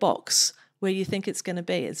 pick a box where you think it's going to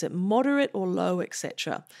be. Is it moderate or low,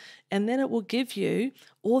 etc.? And then it will give you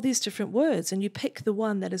all these different words, and you pick the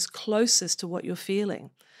one that is closest to what you're feeling.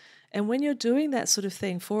 And when you're doing that sort of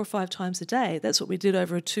thing 4 or 5 times a day, that's what we did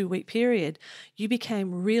over a 2-week period, you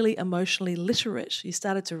became really emotionally literate. You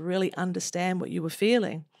started to really understand what you were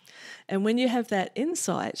feeling. And when you have that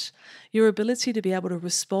insight, your ability to be able to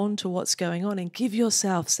respond to what's going on and give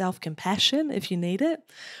yourself self-compassion if you need it,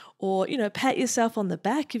 or, pat yourself on the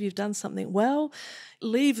back if you've done something well,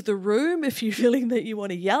 leave the room if you're feeling that you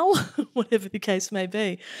want to yell, whatever the case may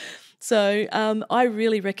be. So I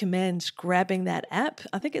really recommend grabbing that app.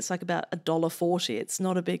 I think it's like about $1.40. It's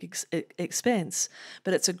not a big expense,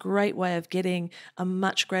 but it's a great way of getting a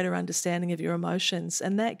much greater understanding of your emotions.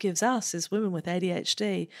 And that gives us, as women with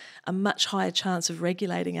ADHD, a much higher chance of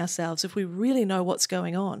regulating ourselves if we really know what's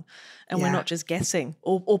going on and we're not just guessing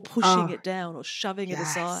or pushing it down or shoving it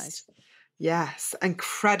aside. Yes,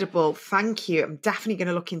 incredible. Thank you. I'm definitely going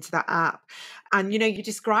to look into that app. And, you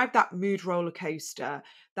described that mood roller coaster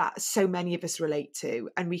that so many of us relate to.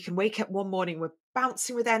 And we can wake up one morning, we're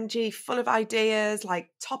bouncing with energy, full of ideas, like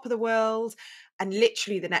top of the world. And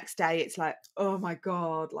literally the next day, it's like, oh my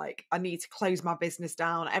God, like I need to close my business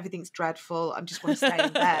down. Everything's dreadful. I just want to stay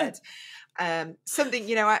in bed.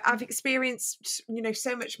 Something, I've experienced,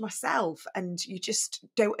 so much myself, and you just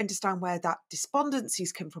don't understand where that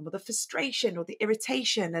despondency's come from, or the frustration or the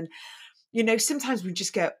irritation. And, sometimes we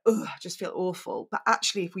just go, oh, I just feel awful. But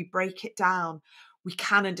actually, if we break it down, we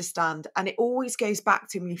can understand. And it always goes back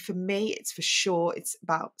to me. For me, it's for sure, it's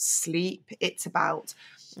about sleep. It's about,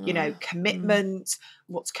 commitment,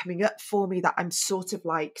 what's coming up for me that I'm sort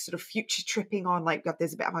of future tripping on, like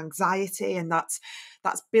there's a bit of anxiety, and that's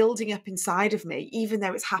building up inside of me, even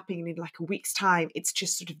though it's happening in like a week's time. It's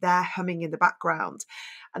just sort of there humming in the background.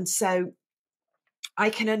 And so I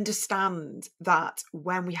can understand that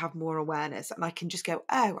when we have more awareness, and I can just go,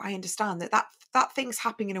 oh, I understand that thing's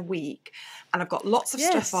happening in a week, and I've got lots of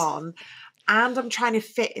stuff on, and I'm trying to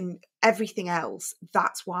fit in everything else.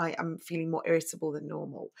 That's why I'm feeling more irritable than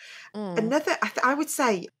normal. Another, I would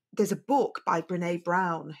say, there's a book by Brene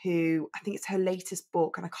Brown, who I think it's her latest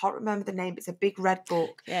book, and I can't remember the name. It's a big red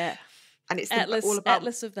book. Yeah. And it's all about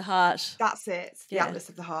Atlas of the Heart. That's it. It's the Atlas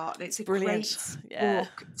of the Heart. And it's a brilliant. Great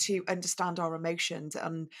book to understand our emotions,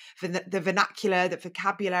 and the vernacular, the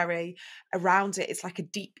vocabulary around it. It's like a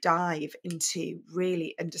deep dive into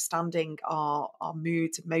really understanding our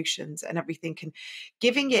moods, emotions, and everything, and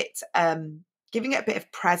giving it a bit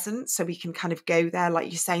of presence, so we can kind of go there, like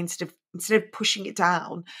you say, instead of pushing it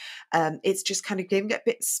down. It's just kind of giving it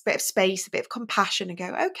a bit of space, a bit of compassion, and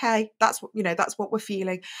go, okay, that's what we're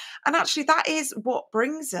feeling. And actually that is what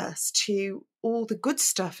brings us to all the good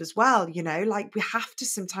stuff as well. Like, we have to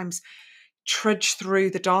sometimes trudge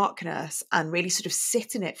through the darkness and really sort of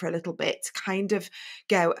sit in it for a little bit to kind of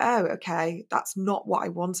go, oh, okay, that's not what I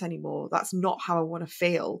want anymore. That's not how I want to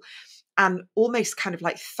feel. And almost kind of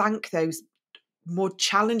like thank those more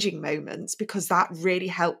challenging moments, because that really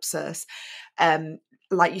helps us,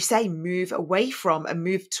 like you say, move away from and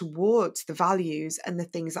move towards the values and the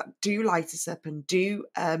things that do light us up and do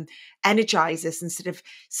energize us, instead of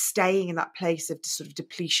staying in that place of sort of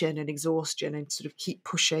depletion and exhaustion, and sort of keep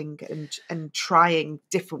pushing and trying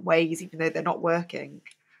different ways, even though they're not working.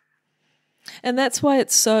 And that's why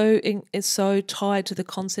it's so tied to the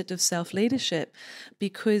concept of self-leadership,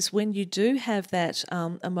 because when you do have that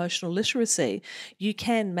emotional literacy, you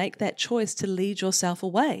can make that choice to lead yourself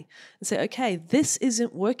away and say, okay, this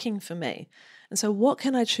isn't working for me. And so what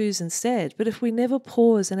can I choose instead? But if we never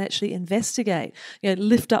pause and actually investigate,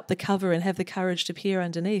 lift up the cover and have the courage to peer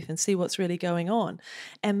underneath and see what's really going on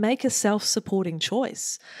and make a self-supporting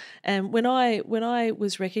choice. And when I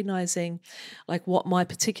was recognizing like what my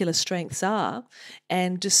particular strengths are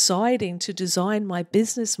and deciding to design my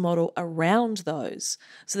business model around those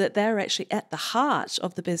so that they're actually at the heart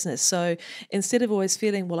of the business. So instead of always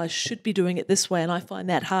feeling, well, I should be doing it this way and I find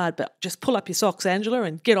that hard, but just pull up your socks, Angela,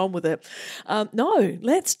 and get on with it. No,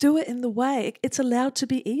 let's do it in the way it's allowed to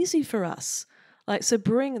be easy for us.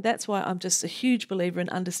 That's why I'm just a huge believer in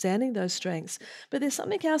understanding those strengths. But there's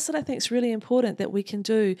something else that I think is really important that we can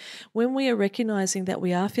do when we are recognizing that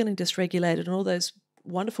we are feeling dysregulated and all those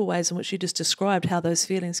wonderful ways in which you just described how those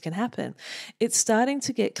feelings can happen. It's starting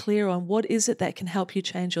to get clear on what is it that can help you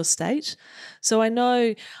change your state. So I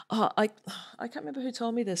know, I can't remember who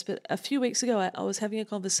told me this, but a few weeks ago I was having a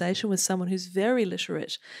conversation with someone who's very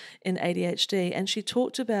literate in ADHD, and she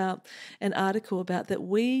talked about an article about that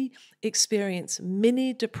we experience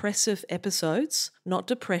mini depressive episodes, not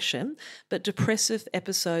depression, but depressive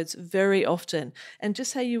episodes very often. And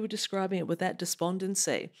just how you were describing it with that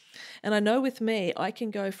despondency. And I know with me, I can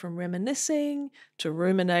go from reminiscing to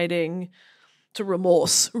ruminating to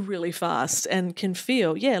remorse really fast and can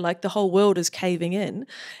feel, like the whole world is caving in.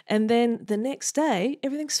 And then the next day,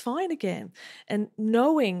 everything's fine again. And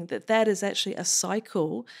knowing that that is actually a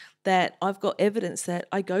cycle that I've got evidence that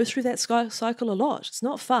I go through that cycle a lot. It's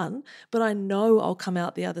not fun, but I know I'll come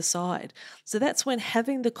out the other side. So that's when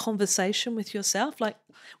having the conversation with yourself, like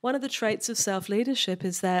one of the traits of self-leadership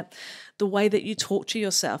is that the way that you talk to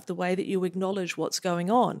yourself, the way that you acknowledge what's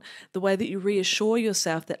going on, the way that you reassure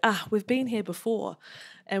yourself that, we've been here before.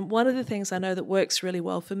 And one of the things I know that works really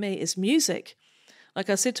well for me is music. Like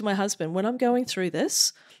I said to my husband, when I'm going through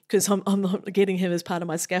this, because I'm not getting him as part of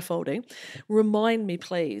my scaffolding, remind me,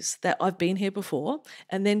 please, that I've been here before,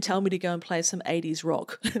 and then tell me to go and play some 80s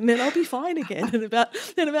rock, and then I'll be fine again in about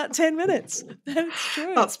 10 minutes. That's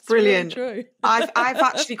true. That's brilliant. Really true. I've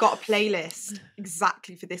actually got a playlist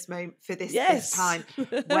exactly for this moment, for this time,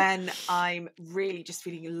 when I'm really just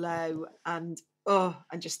feeling low and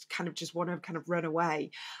just want to kind of run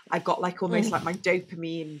away. I've got like almost like my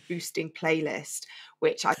dopamine boosting playlist,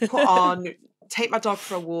 which I put on, take my dog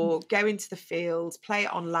for a walk, go into the fields, play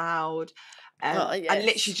it on loud, and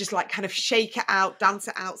literally just like kind of shake it out, dance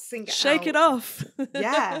it out, sing it out. Shake it off.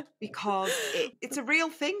 Because it's a real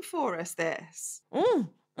thing for us, this.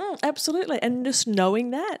 Absolutely. And just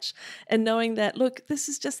knowing that, and knowing that, look, this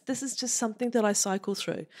is just something that I cycle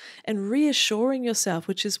through, and reassuring yourself,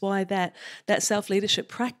 which is why that self-leadership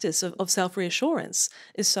practice of self-reassurance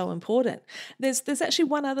is so important. There's actually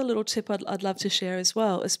one other little tip I'd love to share as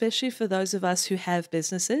well, especially for those of us who have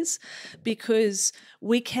businesses, because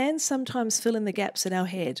we can sometimes fill in the gaps in our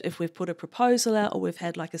head if we've put a proposal out, or we've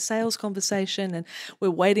had like a sales conversation and we're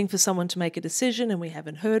waiting for someone to make a decision and we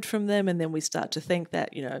haven't heard from them, and then we start to think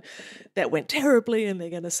that, that went terribly and they're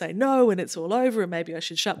going to say no and it's all over and maybe I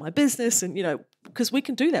should shut my business, and because we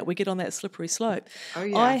can do that, we get on that slippery slope. Oh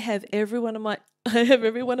yeah. I have every one of my I have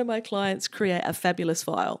every one of my clients create a fabulous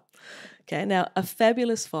file. Okay, now a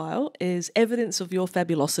fabulous file is evidence of your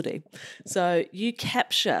fabulosity. So you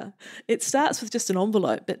capture, it starts with just an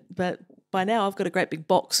envelope, but by now I've got a great big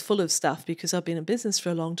box full of stuff because I've been in business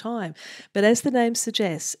for a long time. But as the name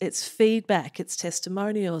suggests, it's feedback, it's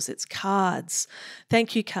testimonials, it's cards,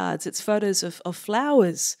 thank you cards, it's photos of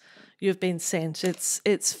flowers you've been sent,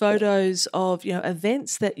 it's photos of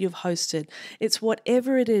events that you've hosted, it's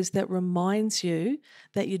whatever it is that reminds you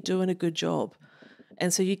that you're doing a good job.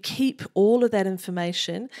 And so you keep all of that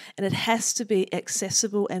information, and it has to be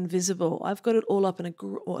accessible and visible. I've got it all up in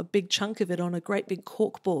a big chunk of it on a great big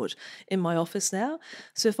cork board in my office now.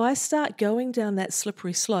 So if I start going down that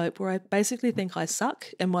slippery slope where I basically think I suck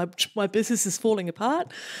and my business is falling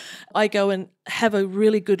apart, I go and have a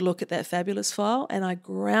really good look at that fabulous file, and I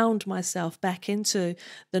ground myself back into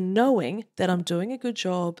the knowing that I'm doing a good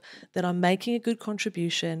job, that I'm making a good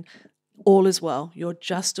contribution. All is well. You're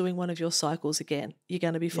just doing one of your cycles again. You're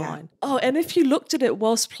going to be fine. Yeah. Oh, and if you looked at it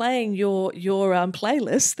whilst playing your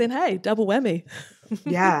playlist, then hey, double whammy.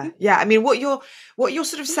 Yeah. I mean, what you're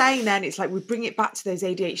sort of saying then, it's like we bring it back to those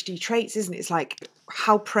ADHD traits, isn't it? It's like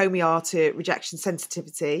how prone we are to rejection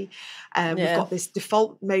sensitivity. We've got this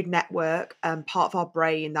default mode network, part of our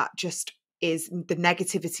brain that just is the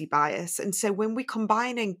negativity bias. And so when we're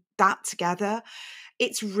combining that together,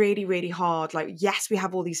 it's really, really hard. Like, yes, we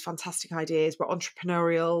have all these fantastic ideas. We're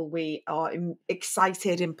entrepreneurial. We are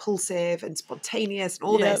excited, impulsive, and spontaneous, and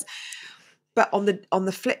all this. But on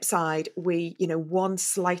the flip side, we, one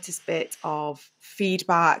slightest bit of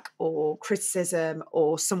feedback or criticism,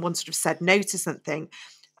 or someone sort of said no to something,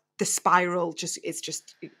 the spiral is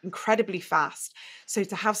just incredibly fast. So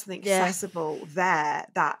to have something accessible there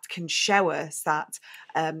that can show us that,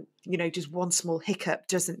 just one small hiccup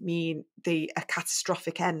doesn't mean a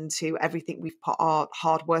catastrophic end to everything we've put our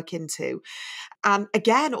hard work into. And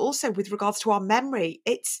again, also with regards to our memory,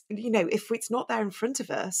 it's, if it's not there in front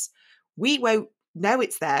of us, we won't know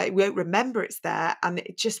it's there, we won't remember it's there, and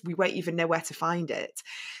we won't even know where to find it.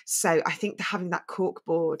 So I think having that cork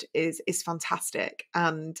board is fantastic.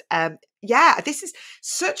 And this is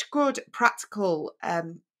such good practical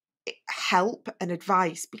help and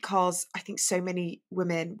advice, because I think so many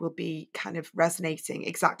women will be kind of resonating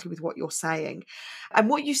exactly with what you're saying. And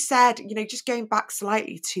what you said, just going back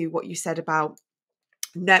slightly to what you said about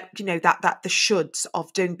that the shoulds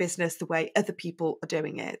of doing business the way other people are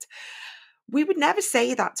doing it. We would never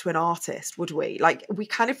say that to an artist, would we? Like, we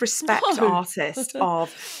kind of respect artists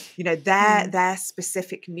of, their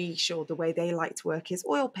specific niche, or the way they like to work is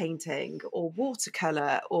oil painting or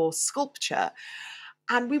watercolor or sculpture.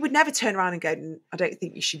 And we would never turn around and go, I don't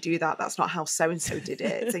think you should do that. That's not how so-and-so did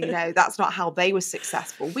it. So, that's not how they were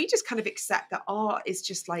successful. We just kind of accept that art is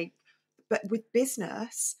just like, but with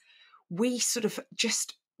business, we sort of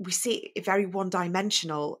we see it very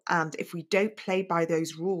one-dimensional, and if we don't play by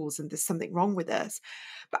those rules, and there's something wrong with us.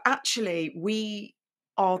 But actually, we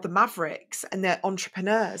are the mavericks and the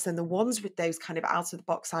entrepreneurs and the ones with those kind of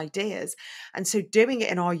out-of-the-box ideas. And so doing it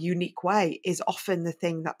in our unique way is often the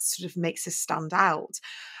thing that sort of makes us stand out.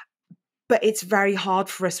 But it's very hard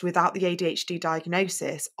for us without the ADHD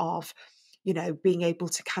diagnosis of, being able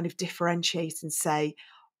to kind of differentiate and say,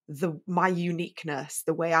 my uniqueness,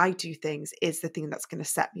 the way I do things, is the thing that's going to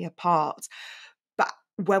set me apart. But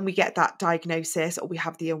when we get that diagnosis, or we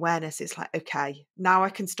have the awareness, it's like, okay, now I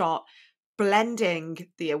can start blending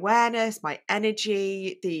the awareness, my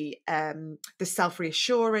energy, the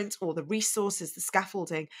self-reassurance, or the resources, the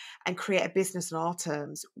scaffolding, and create a business on our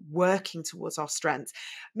terms, working towards our strengths.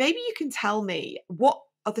 Maybe you can tell me, what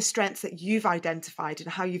are the strengths that you've identified and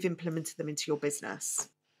how you've implemented them into your business?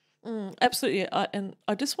 Absolutely. And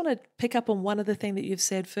I just want to pick up on one other thing that you've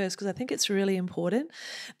said first, because I think it's really important.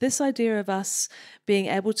 This idea of us being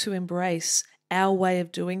able to embrace our way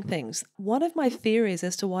of doing things. One of my theories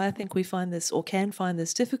as to why I think we find this, or can find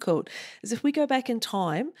this, difficult is if we go back in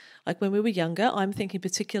time, like when we were younger, I'm thinking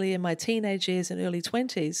particularly in my teenage years and early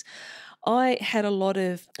 20s, I had a lot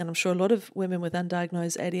of, and I'm sure a lot of women with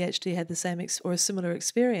undiagnosed ADHD had the same or a similar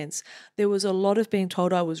experience. There was a lot of being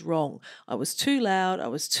told I was wrong. I was too loud, I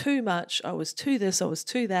was too much, I was too this, I was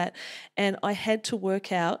too that. And I had to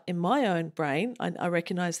work out in my own brain, I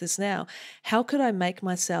recognize this now, how could I make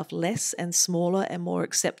myself less and smaller and more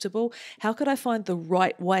acceptable? How could I find the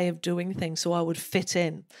right way of doing things so I would fit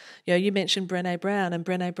in? You know, you mentioned Brené Brown, and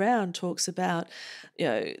Brené Brown talks about, you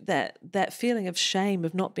know, that feeling of shame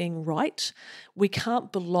of not being right. We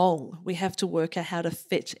can't belong. We have to work out how to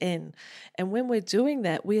fit in. And when we're doing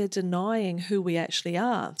that, we are denying who we actually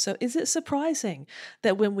are. So is it surprising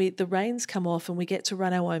that when the reins come off and we get to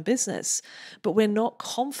run our own business, but we're not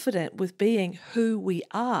confident with being who we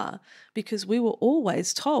are, because we were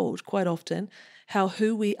always told quite often how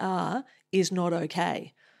who we are is not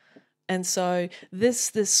okay. And so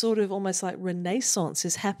this sort of almost like renaissance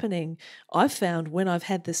is happening, I've found, when I've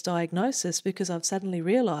had this diagnosis, because I've suddenly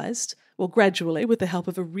realized, well, gradually, with the help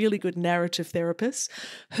of a really good narrative therapist,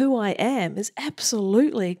 who I am is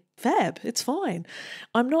absolutely fab. It's fine.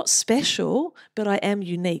 I'm not special, but I am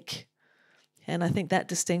unique. And I think that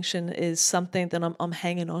distinction is something that I'm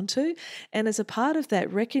hanging on to. And as a part of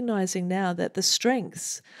that, recognizing now that the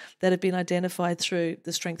strengths that have been identified through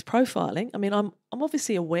the strength profiling, I mean, I'm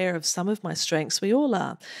obviously aware of some of my strengths, we all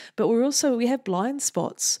are, but we have blind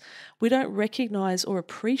spots. We don't recognize or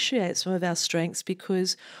appreciate some of our strengths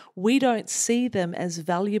because we don't see them as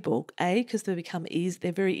valuable, because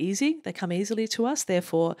they're very easy, they come easily to us,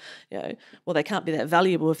 therefore, well, they can't be that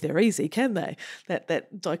valuable if they're easy, can they?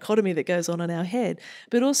 That dichotomy that goes on in our head,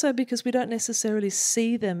 but also because we don't necessarily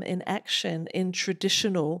see them in action in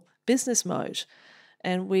traditional business mode.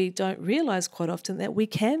 And we don't realize quite often that we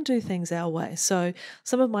can do things our way. So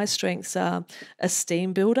some of my strengths are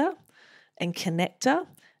esteem builder and connector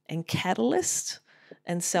and catalyst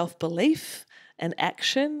and self-belief and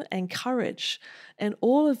action and courage. And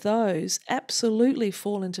all of those absolutely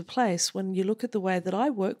fall into place when you look at the way that I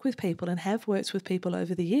work with people and have worked with people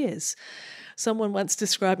over the years. Someone once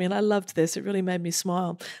described me, and I loved this, it really made me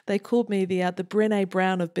smile. They called me the Brené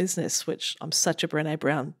Brown of business, which I'm such a Brené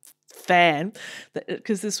Brown fan,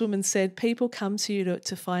 because this woman said people come to you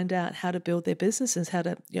to find out how to build their businesses, how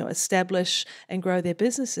to establish and grow their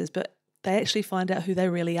businesses, but they actually find out who they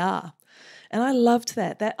really are. And I loved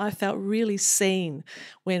that. That I felt really seen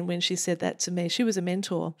when she said that to me. She was a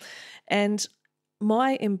mentor. And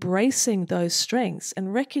my embracing those strengths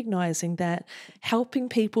and recognizing that, helping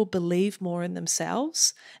people believe more in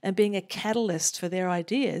themselves and being a catalyst for their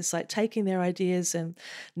ideas, like taking their ideas, and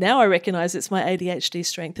now I recognize it's my ADHD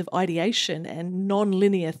strength of ideation and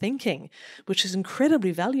non-linear thinking, which is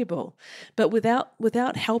incredibly valuable. But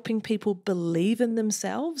without helping people believe in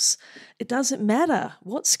themselves, it doesn't matter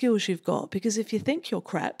what skills you've got, because if you think you're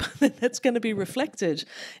crap, then that's going to be reflected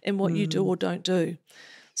in what you do or don't do.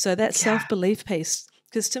 So that self-belief piece,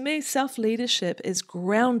 because to me, self-leadership is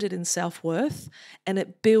grounded in self-worth and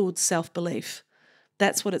it builds self-belief.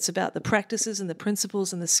 That's what it's about. The practices and the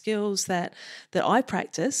principles and the skills that I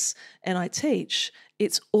practice and I teach,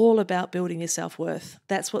 it's all about building your self-worth.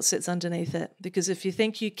 That's what sits underneath it. Because if you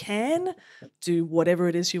think you can do whatever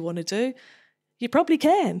it is you want to do, you probably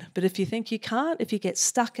can. But if you think you can't, if you get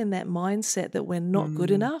stuck in that mindset that we're not good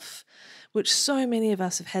enough, which so many of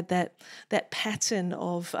us have had that pattern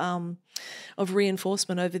of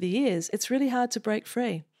reinforcement over the years, it's really hard to break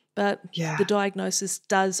free. But the diagnosis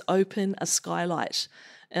does open a skylight.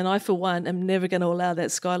 And I, for one, am never going to allow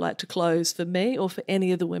that skylight to close for me or for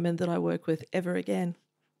any of the women that I work with ever again.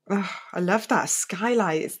 Oh, I love that.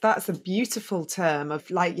 Skylight. That's a beautiful term of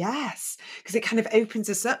yes, because it kind of opens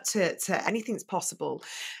us up to anything's possible.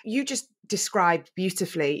 You just described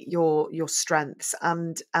beautifully your strengths,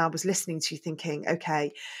 and I was listening to you thinking,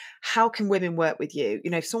 okay, how can women work with you?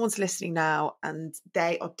 If someone's listening now and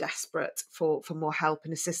they are desperate for more help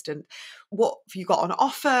and assistance, what have you got on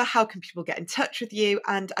offer? How can people get in touch with you?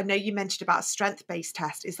 And I know you mentioned about a strength-based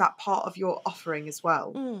test. Is that part of your offering as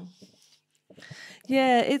well?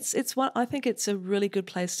 Yeah, it's one. I think it's a really good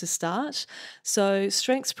place to start. So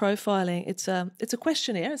strengths profiling, it's a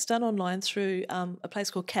questionnaire. It's done online through a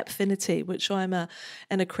place called Capfinity, which I'm an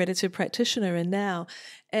accredited practitioner in now.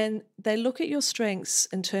 And they look at your strengths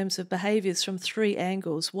in terms of behaviours from three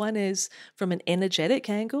angles. One is from an energetic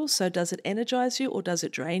angle, so does it energize you or does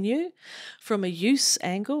it drain you? From a use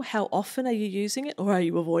angle, how often are you using it or are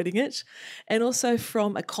you avoiding it? And also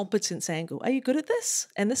from a competence angle, are you good at this?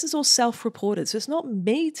 And this is all self-reported recorded. So it's not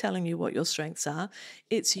me telling you what your strengths are,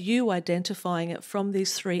 it's you identifying it from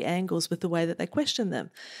these 3 angles with the way that they question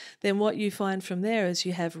them. Then what you find from there is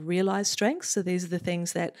you have realized strengths. So these are the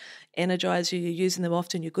things that energize you, you're using them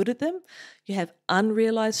often, you're good at them. You have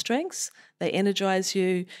unrealized strengths, they energize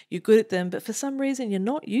you, you're good at them, but for some reason you're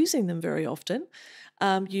not using them very often.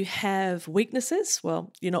 You have weaknesses.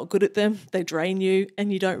 Well, you're not good at them. They drain you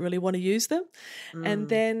and you don't really want to use them. And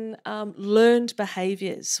then learned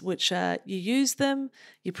behaviors, which are you use them,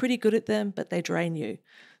 you're pretty good at them, but they drain you.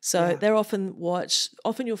 So they're often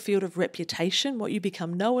your field of reputation, what you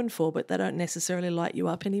become known for, but they don't necessarily light you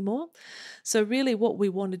up anymore. So really what we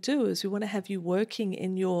want to do is we want to have you working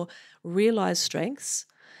in your realized strengths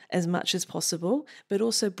as much as possible, but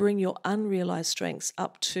also bring your unrealized strengths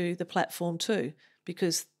up to the platform too,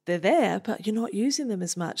 because they're there, but you're not using them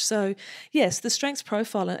as much. So yes, the strengths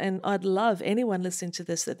profile, and I'd love anyone listening to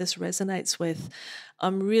this that this resonates with.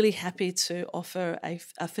 I'm really happy to offer a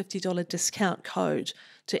 $50 discount code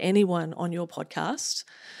to anyone on your podcast.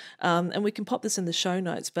 And we can pop this in the show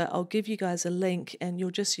notes, but I'll give you guys a link and you'll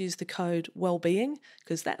just use the code Wellbeing,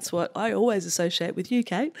 because that's what I always associate with you,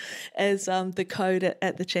 Kate, as the code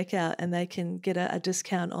at the checkout, and they can get a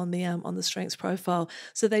discount on the strengths profile.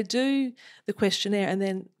 So they do the questionnaire, and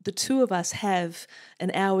then the 2 of us have an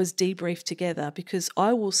hour's debrief together, because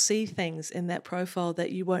I will see things in that profile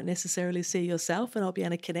that you won't necessarily see yourself, and I'll be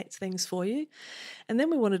able to connect things for you. And then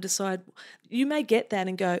we want to decide, you may get that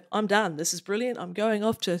and go, I'm done, this is brilliant, I'm going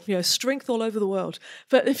off to strength all over the world.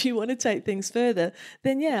 But if you want to take things further,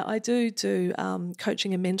 then I do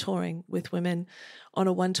coaching and mentoring with women on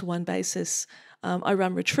a one-to-one basis. I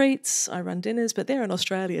run retreats, I run dinners, but they're in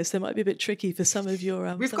Australia, so they might be a bit tricky for some of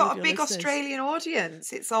your We've some got of a your big listeners. Australian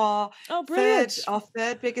audience. It's our brilliant.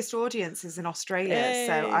 third biggest audience is in Australia. Hey.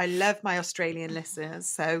 So I love my Australian listeners.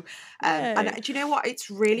 So and Yay. do you know what? It's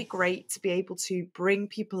really great to be able to bring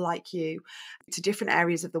people like you to different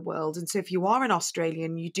areas of the world. And so if you are an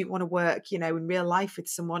Australian, you do want to work, in real life with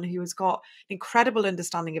someone who has got an incredible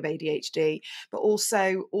understanding of ADHD, but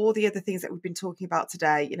also all the other things that we've been talking about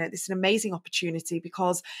today. This is an amazing opportunity,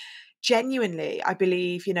 because genuinely, I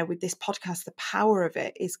believe, with this podcast, the power of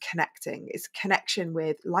it is connecting. It's connection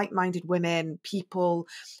with like-minded women, people,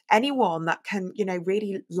 anyone that can,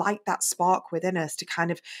 really light that spark within us to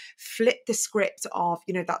kind of flip the script of,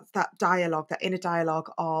 that dialogue, that inner dialogue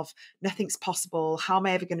of nothing's possible. How am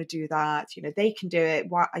I ever going to do that? They can do it.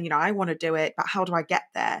 Why, I want to do it, but how do I get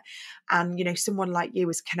there? And, someone like you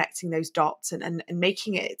is connecting those dots and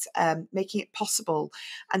making it possible.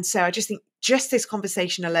 And so I just think, just this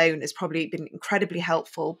conversation alone has probably been incredibly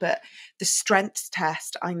helpful, but the strengths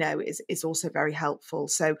test I know is also very helpful.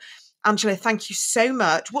 So Angela, thank you so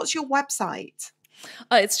much. What's your website?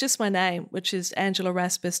 It's just my name, which is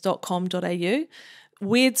angelarasbus.com.au.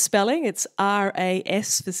 Weird spelling. It's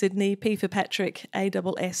RAS for Sydney, P for Patrick,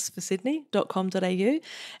 ASS for Sydney.com.au.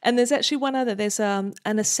 And there's actually one other. There's an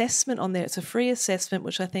assessment on there. It's a free assessment,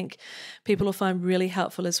 which I think people will find really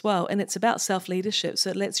helpful as well. And it's about self-leadership. So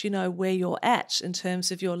it lets you know where you're at in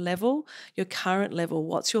terms of your level, your current level,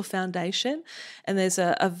 what's your foundation. And there's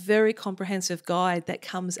a very comprehensive guide that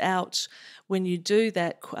comes out when you do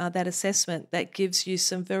that assessment that gives you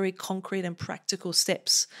some very concrete and practical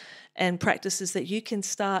steps and practices that you can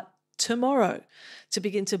start tomorrow to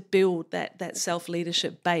begin to build that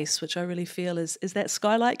self-leadership base, which I really feel is that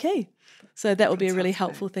skylight key. So that will be a really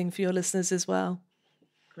helpful thing for your listeners as well.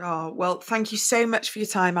 Oh, well, thank you so much for your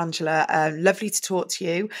time, Angela. Lovely to talk to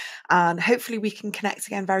you, and hopefully we can connect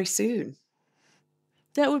again very soon.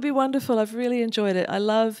 That would be wonderful. I've really enjoyed it. I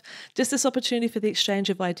love just this opportunity for the exchange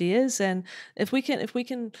of ideas, and if we can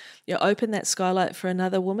open that skylight for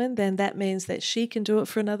another woman, then that means that she can do it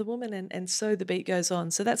for another woman, and so the beat goes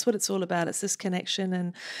on. So that's what it's all about. It's this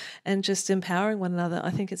connection and just empowering one another.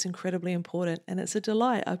 I think it's incredibly important, and it's a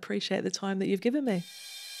delight. I appreciate the time that you've given me.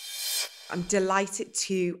 I'm delighted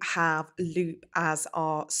to have Loop as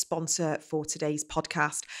our sponsor for today's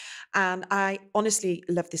podcast. And I honestly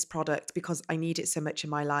love this product because I need it so much in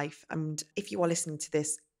my life. And if you are listening to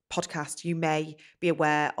this podcast, you may be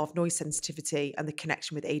aware of noise sensitivity and the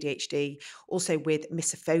connection with ADHD, also with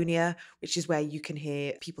misophonia, which is where you can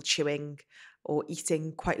hear people chewing or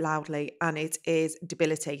eating quite loudly, and it is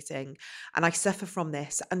debilitating. And I suffer from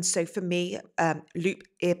this. And so for me, Loop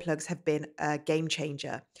earplugs have been a game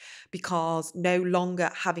changer, because no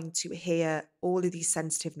longer having to hear all of these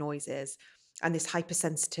sensitive noises and this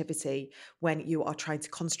hypersensitivity when you are trying to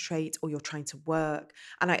concentrate or you're trying to work.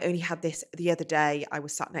 And I only had this the other day. I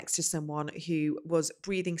was sat next to someone who was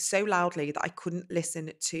breathing so loudly that I couldn't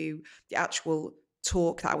listen to the actual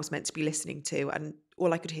talk that I was meant to be listening to, and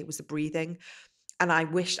all I could hear was the breathing. And I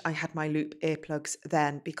wished I had my loop earplugs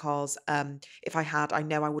then, because if I had, I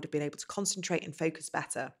know I would have been able to concentrate and focus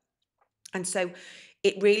better. And so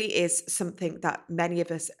it really is something that many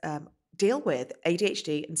of us deal with,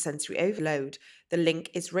 ADHD and sensory overload. The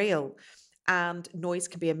link is real. And noise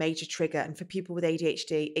can be a major trigger. And for people with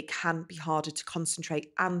ADHD, it can be harder to concentrate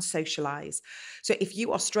and socialize. So if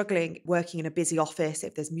you are struggling working in a busy office,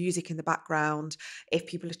 if there's music in the background, if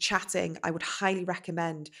people are chatting, I would highly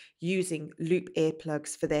recommend using loop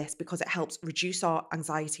earplugs for this, because it helps reduce our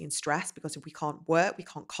anxiety and stress. Because if we can't work, we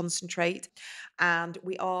can't concentrate, and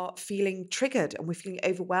we are feeling triggered and we're feeling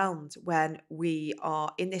overwhelmed when we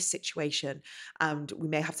are in this situation, and we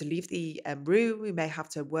may have to leave the room, we may have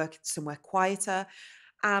to work somewhere quieter.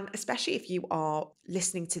 And especially if you are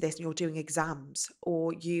listening to this and you're doing exams,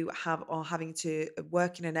 or are having to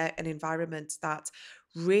work in an environment that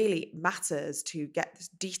really matters to get this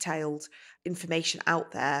detailed information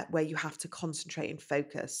out there, where you have to concentrate and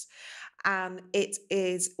focus. And it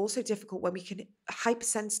is also difficult when we can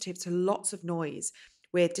hypersensitive to lots of noise.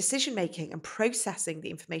 We're decision making and processing the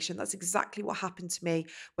information. That's exactly what happened to me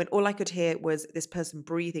when all I could hear was this person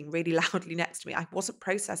breathing really loudly next to me. I wasn't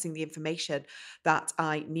processing the information that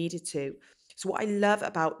I needed to. So what I love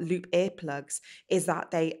about loop earplugs is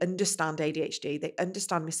that they understand ADHD, they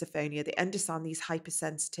understand misophonia, they understand these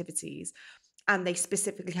hypersensitivities, and they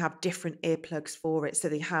specifically have different earplugs for it. So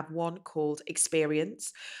they have one called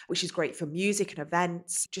Experience, which is great for music and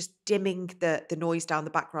events, just dimming the noise down,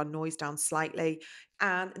 the background noise down slightly.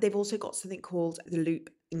 And they've also got something called the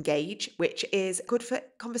Loop Engage, which is good for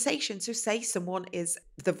conversation. So say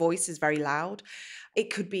the voice is very loud,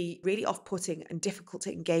 it could be really off-putting and difficult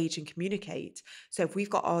to engage and communicate. So if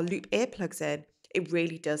we've got our loop earplugs in, it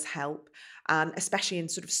really does help. And especially in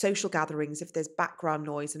sort of social gatherings, if there's background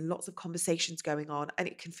noise and lots of conversations going on, and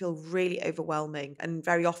it can feel really overwhelming. And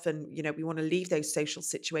very often, we want to leave those social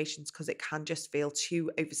situations because it can just feel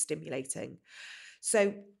too overstimulating.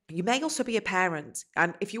 So you may also be a parent.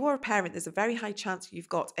 And if you are a parent, there's a very high chance you've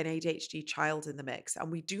got an ADHD child in the mix.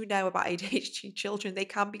 And we do know about ADHD children, they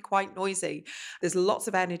can be quite noisy. There's lots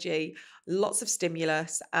of energy, lots of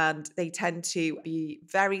stimulus, and they tend to be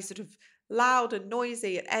very sort of loud and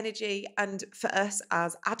noisy and energy. And for us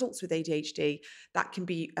as adults with ADHD, that can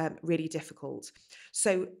be really difficult.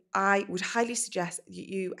 So I would highly suggest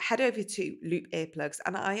you head over to Loop Earplugs,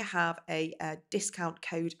 and I have a discount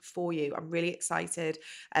code for you. I'm really excited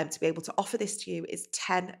to be able to offer this to you. It's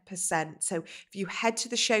 10%. So if you head to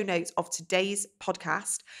the show notes of today's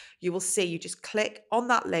podcast, you will see, you just click on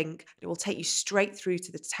that link, it will take you straight through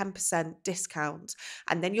to the 10% discount.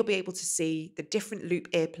 And then you'll be able to see the different Loop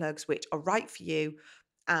earplugs which are right for you,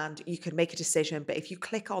 and you can make a decision. But if you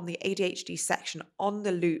click on the ADHD section on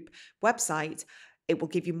the Loop website, it will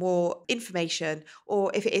give you more information.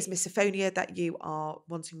 Or if it is misophonia that you are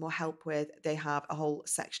wanting more help with, they have a whole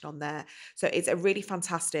section on there. So it's a really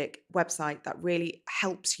fantastic website that really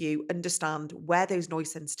helps you understand where those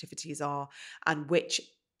noise sensitivities are and which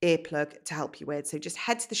earplug to help you with. So just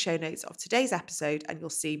head to the show notes of today's episode and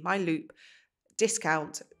you'll see my Loop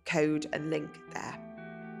discount code and link there.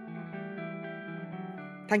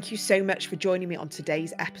 Thank you so much for joining me on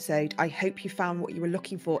today's episode. I hope you found what you were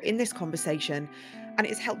looking for in this conversation, and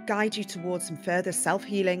it's helped guide you towards some further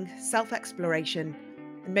self-healing, self-exploration,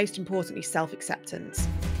 and most importantly, self-acceptance.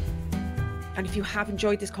 And if you have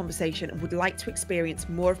enjoyed this conversation and would like to experience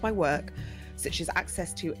more of my work, such as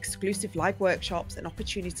access to exclusive live workshops and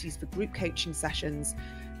opportunities for group coaching sessions,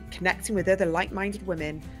 connecting with other like-minded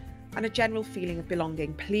women, and a general feeling of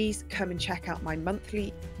belonging, please come and check out my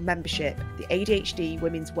monthly membership, the ADHD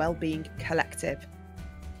Women's Wellbeing Collective.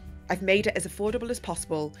 I've made it as affordable as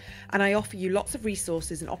possible, and I offer you lots of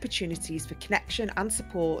resources and opportunities for connection and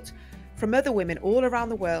support from other women all around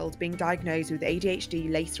the world being diagnosed with ADHD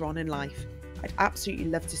later on in life. I'd absolutely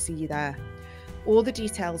love to see you there. All the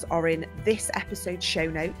details are in this episode's show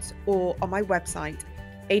notes or on my website,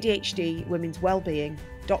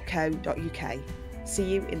 adhdwomenswellbeing.co.uk. See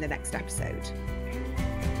you in the next episode.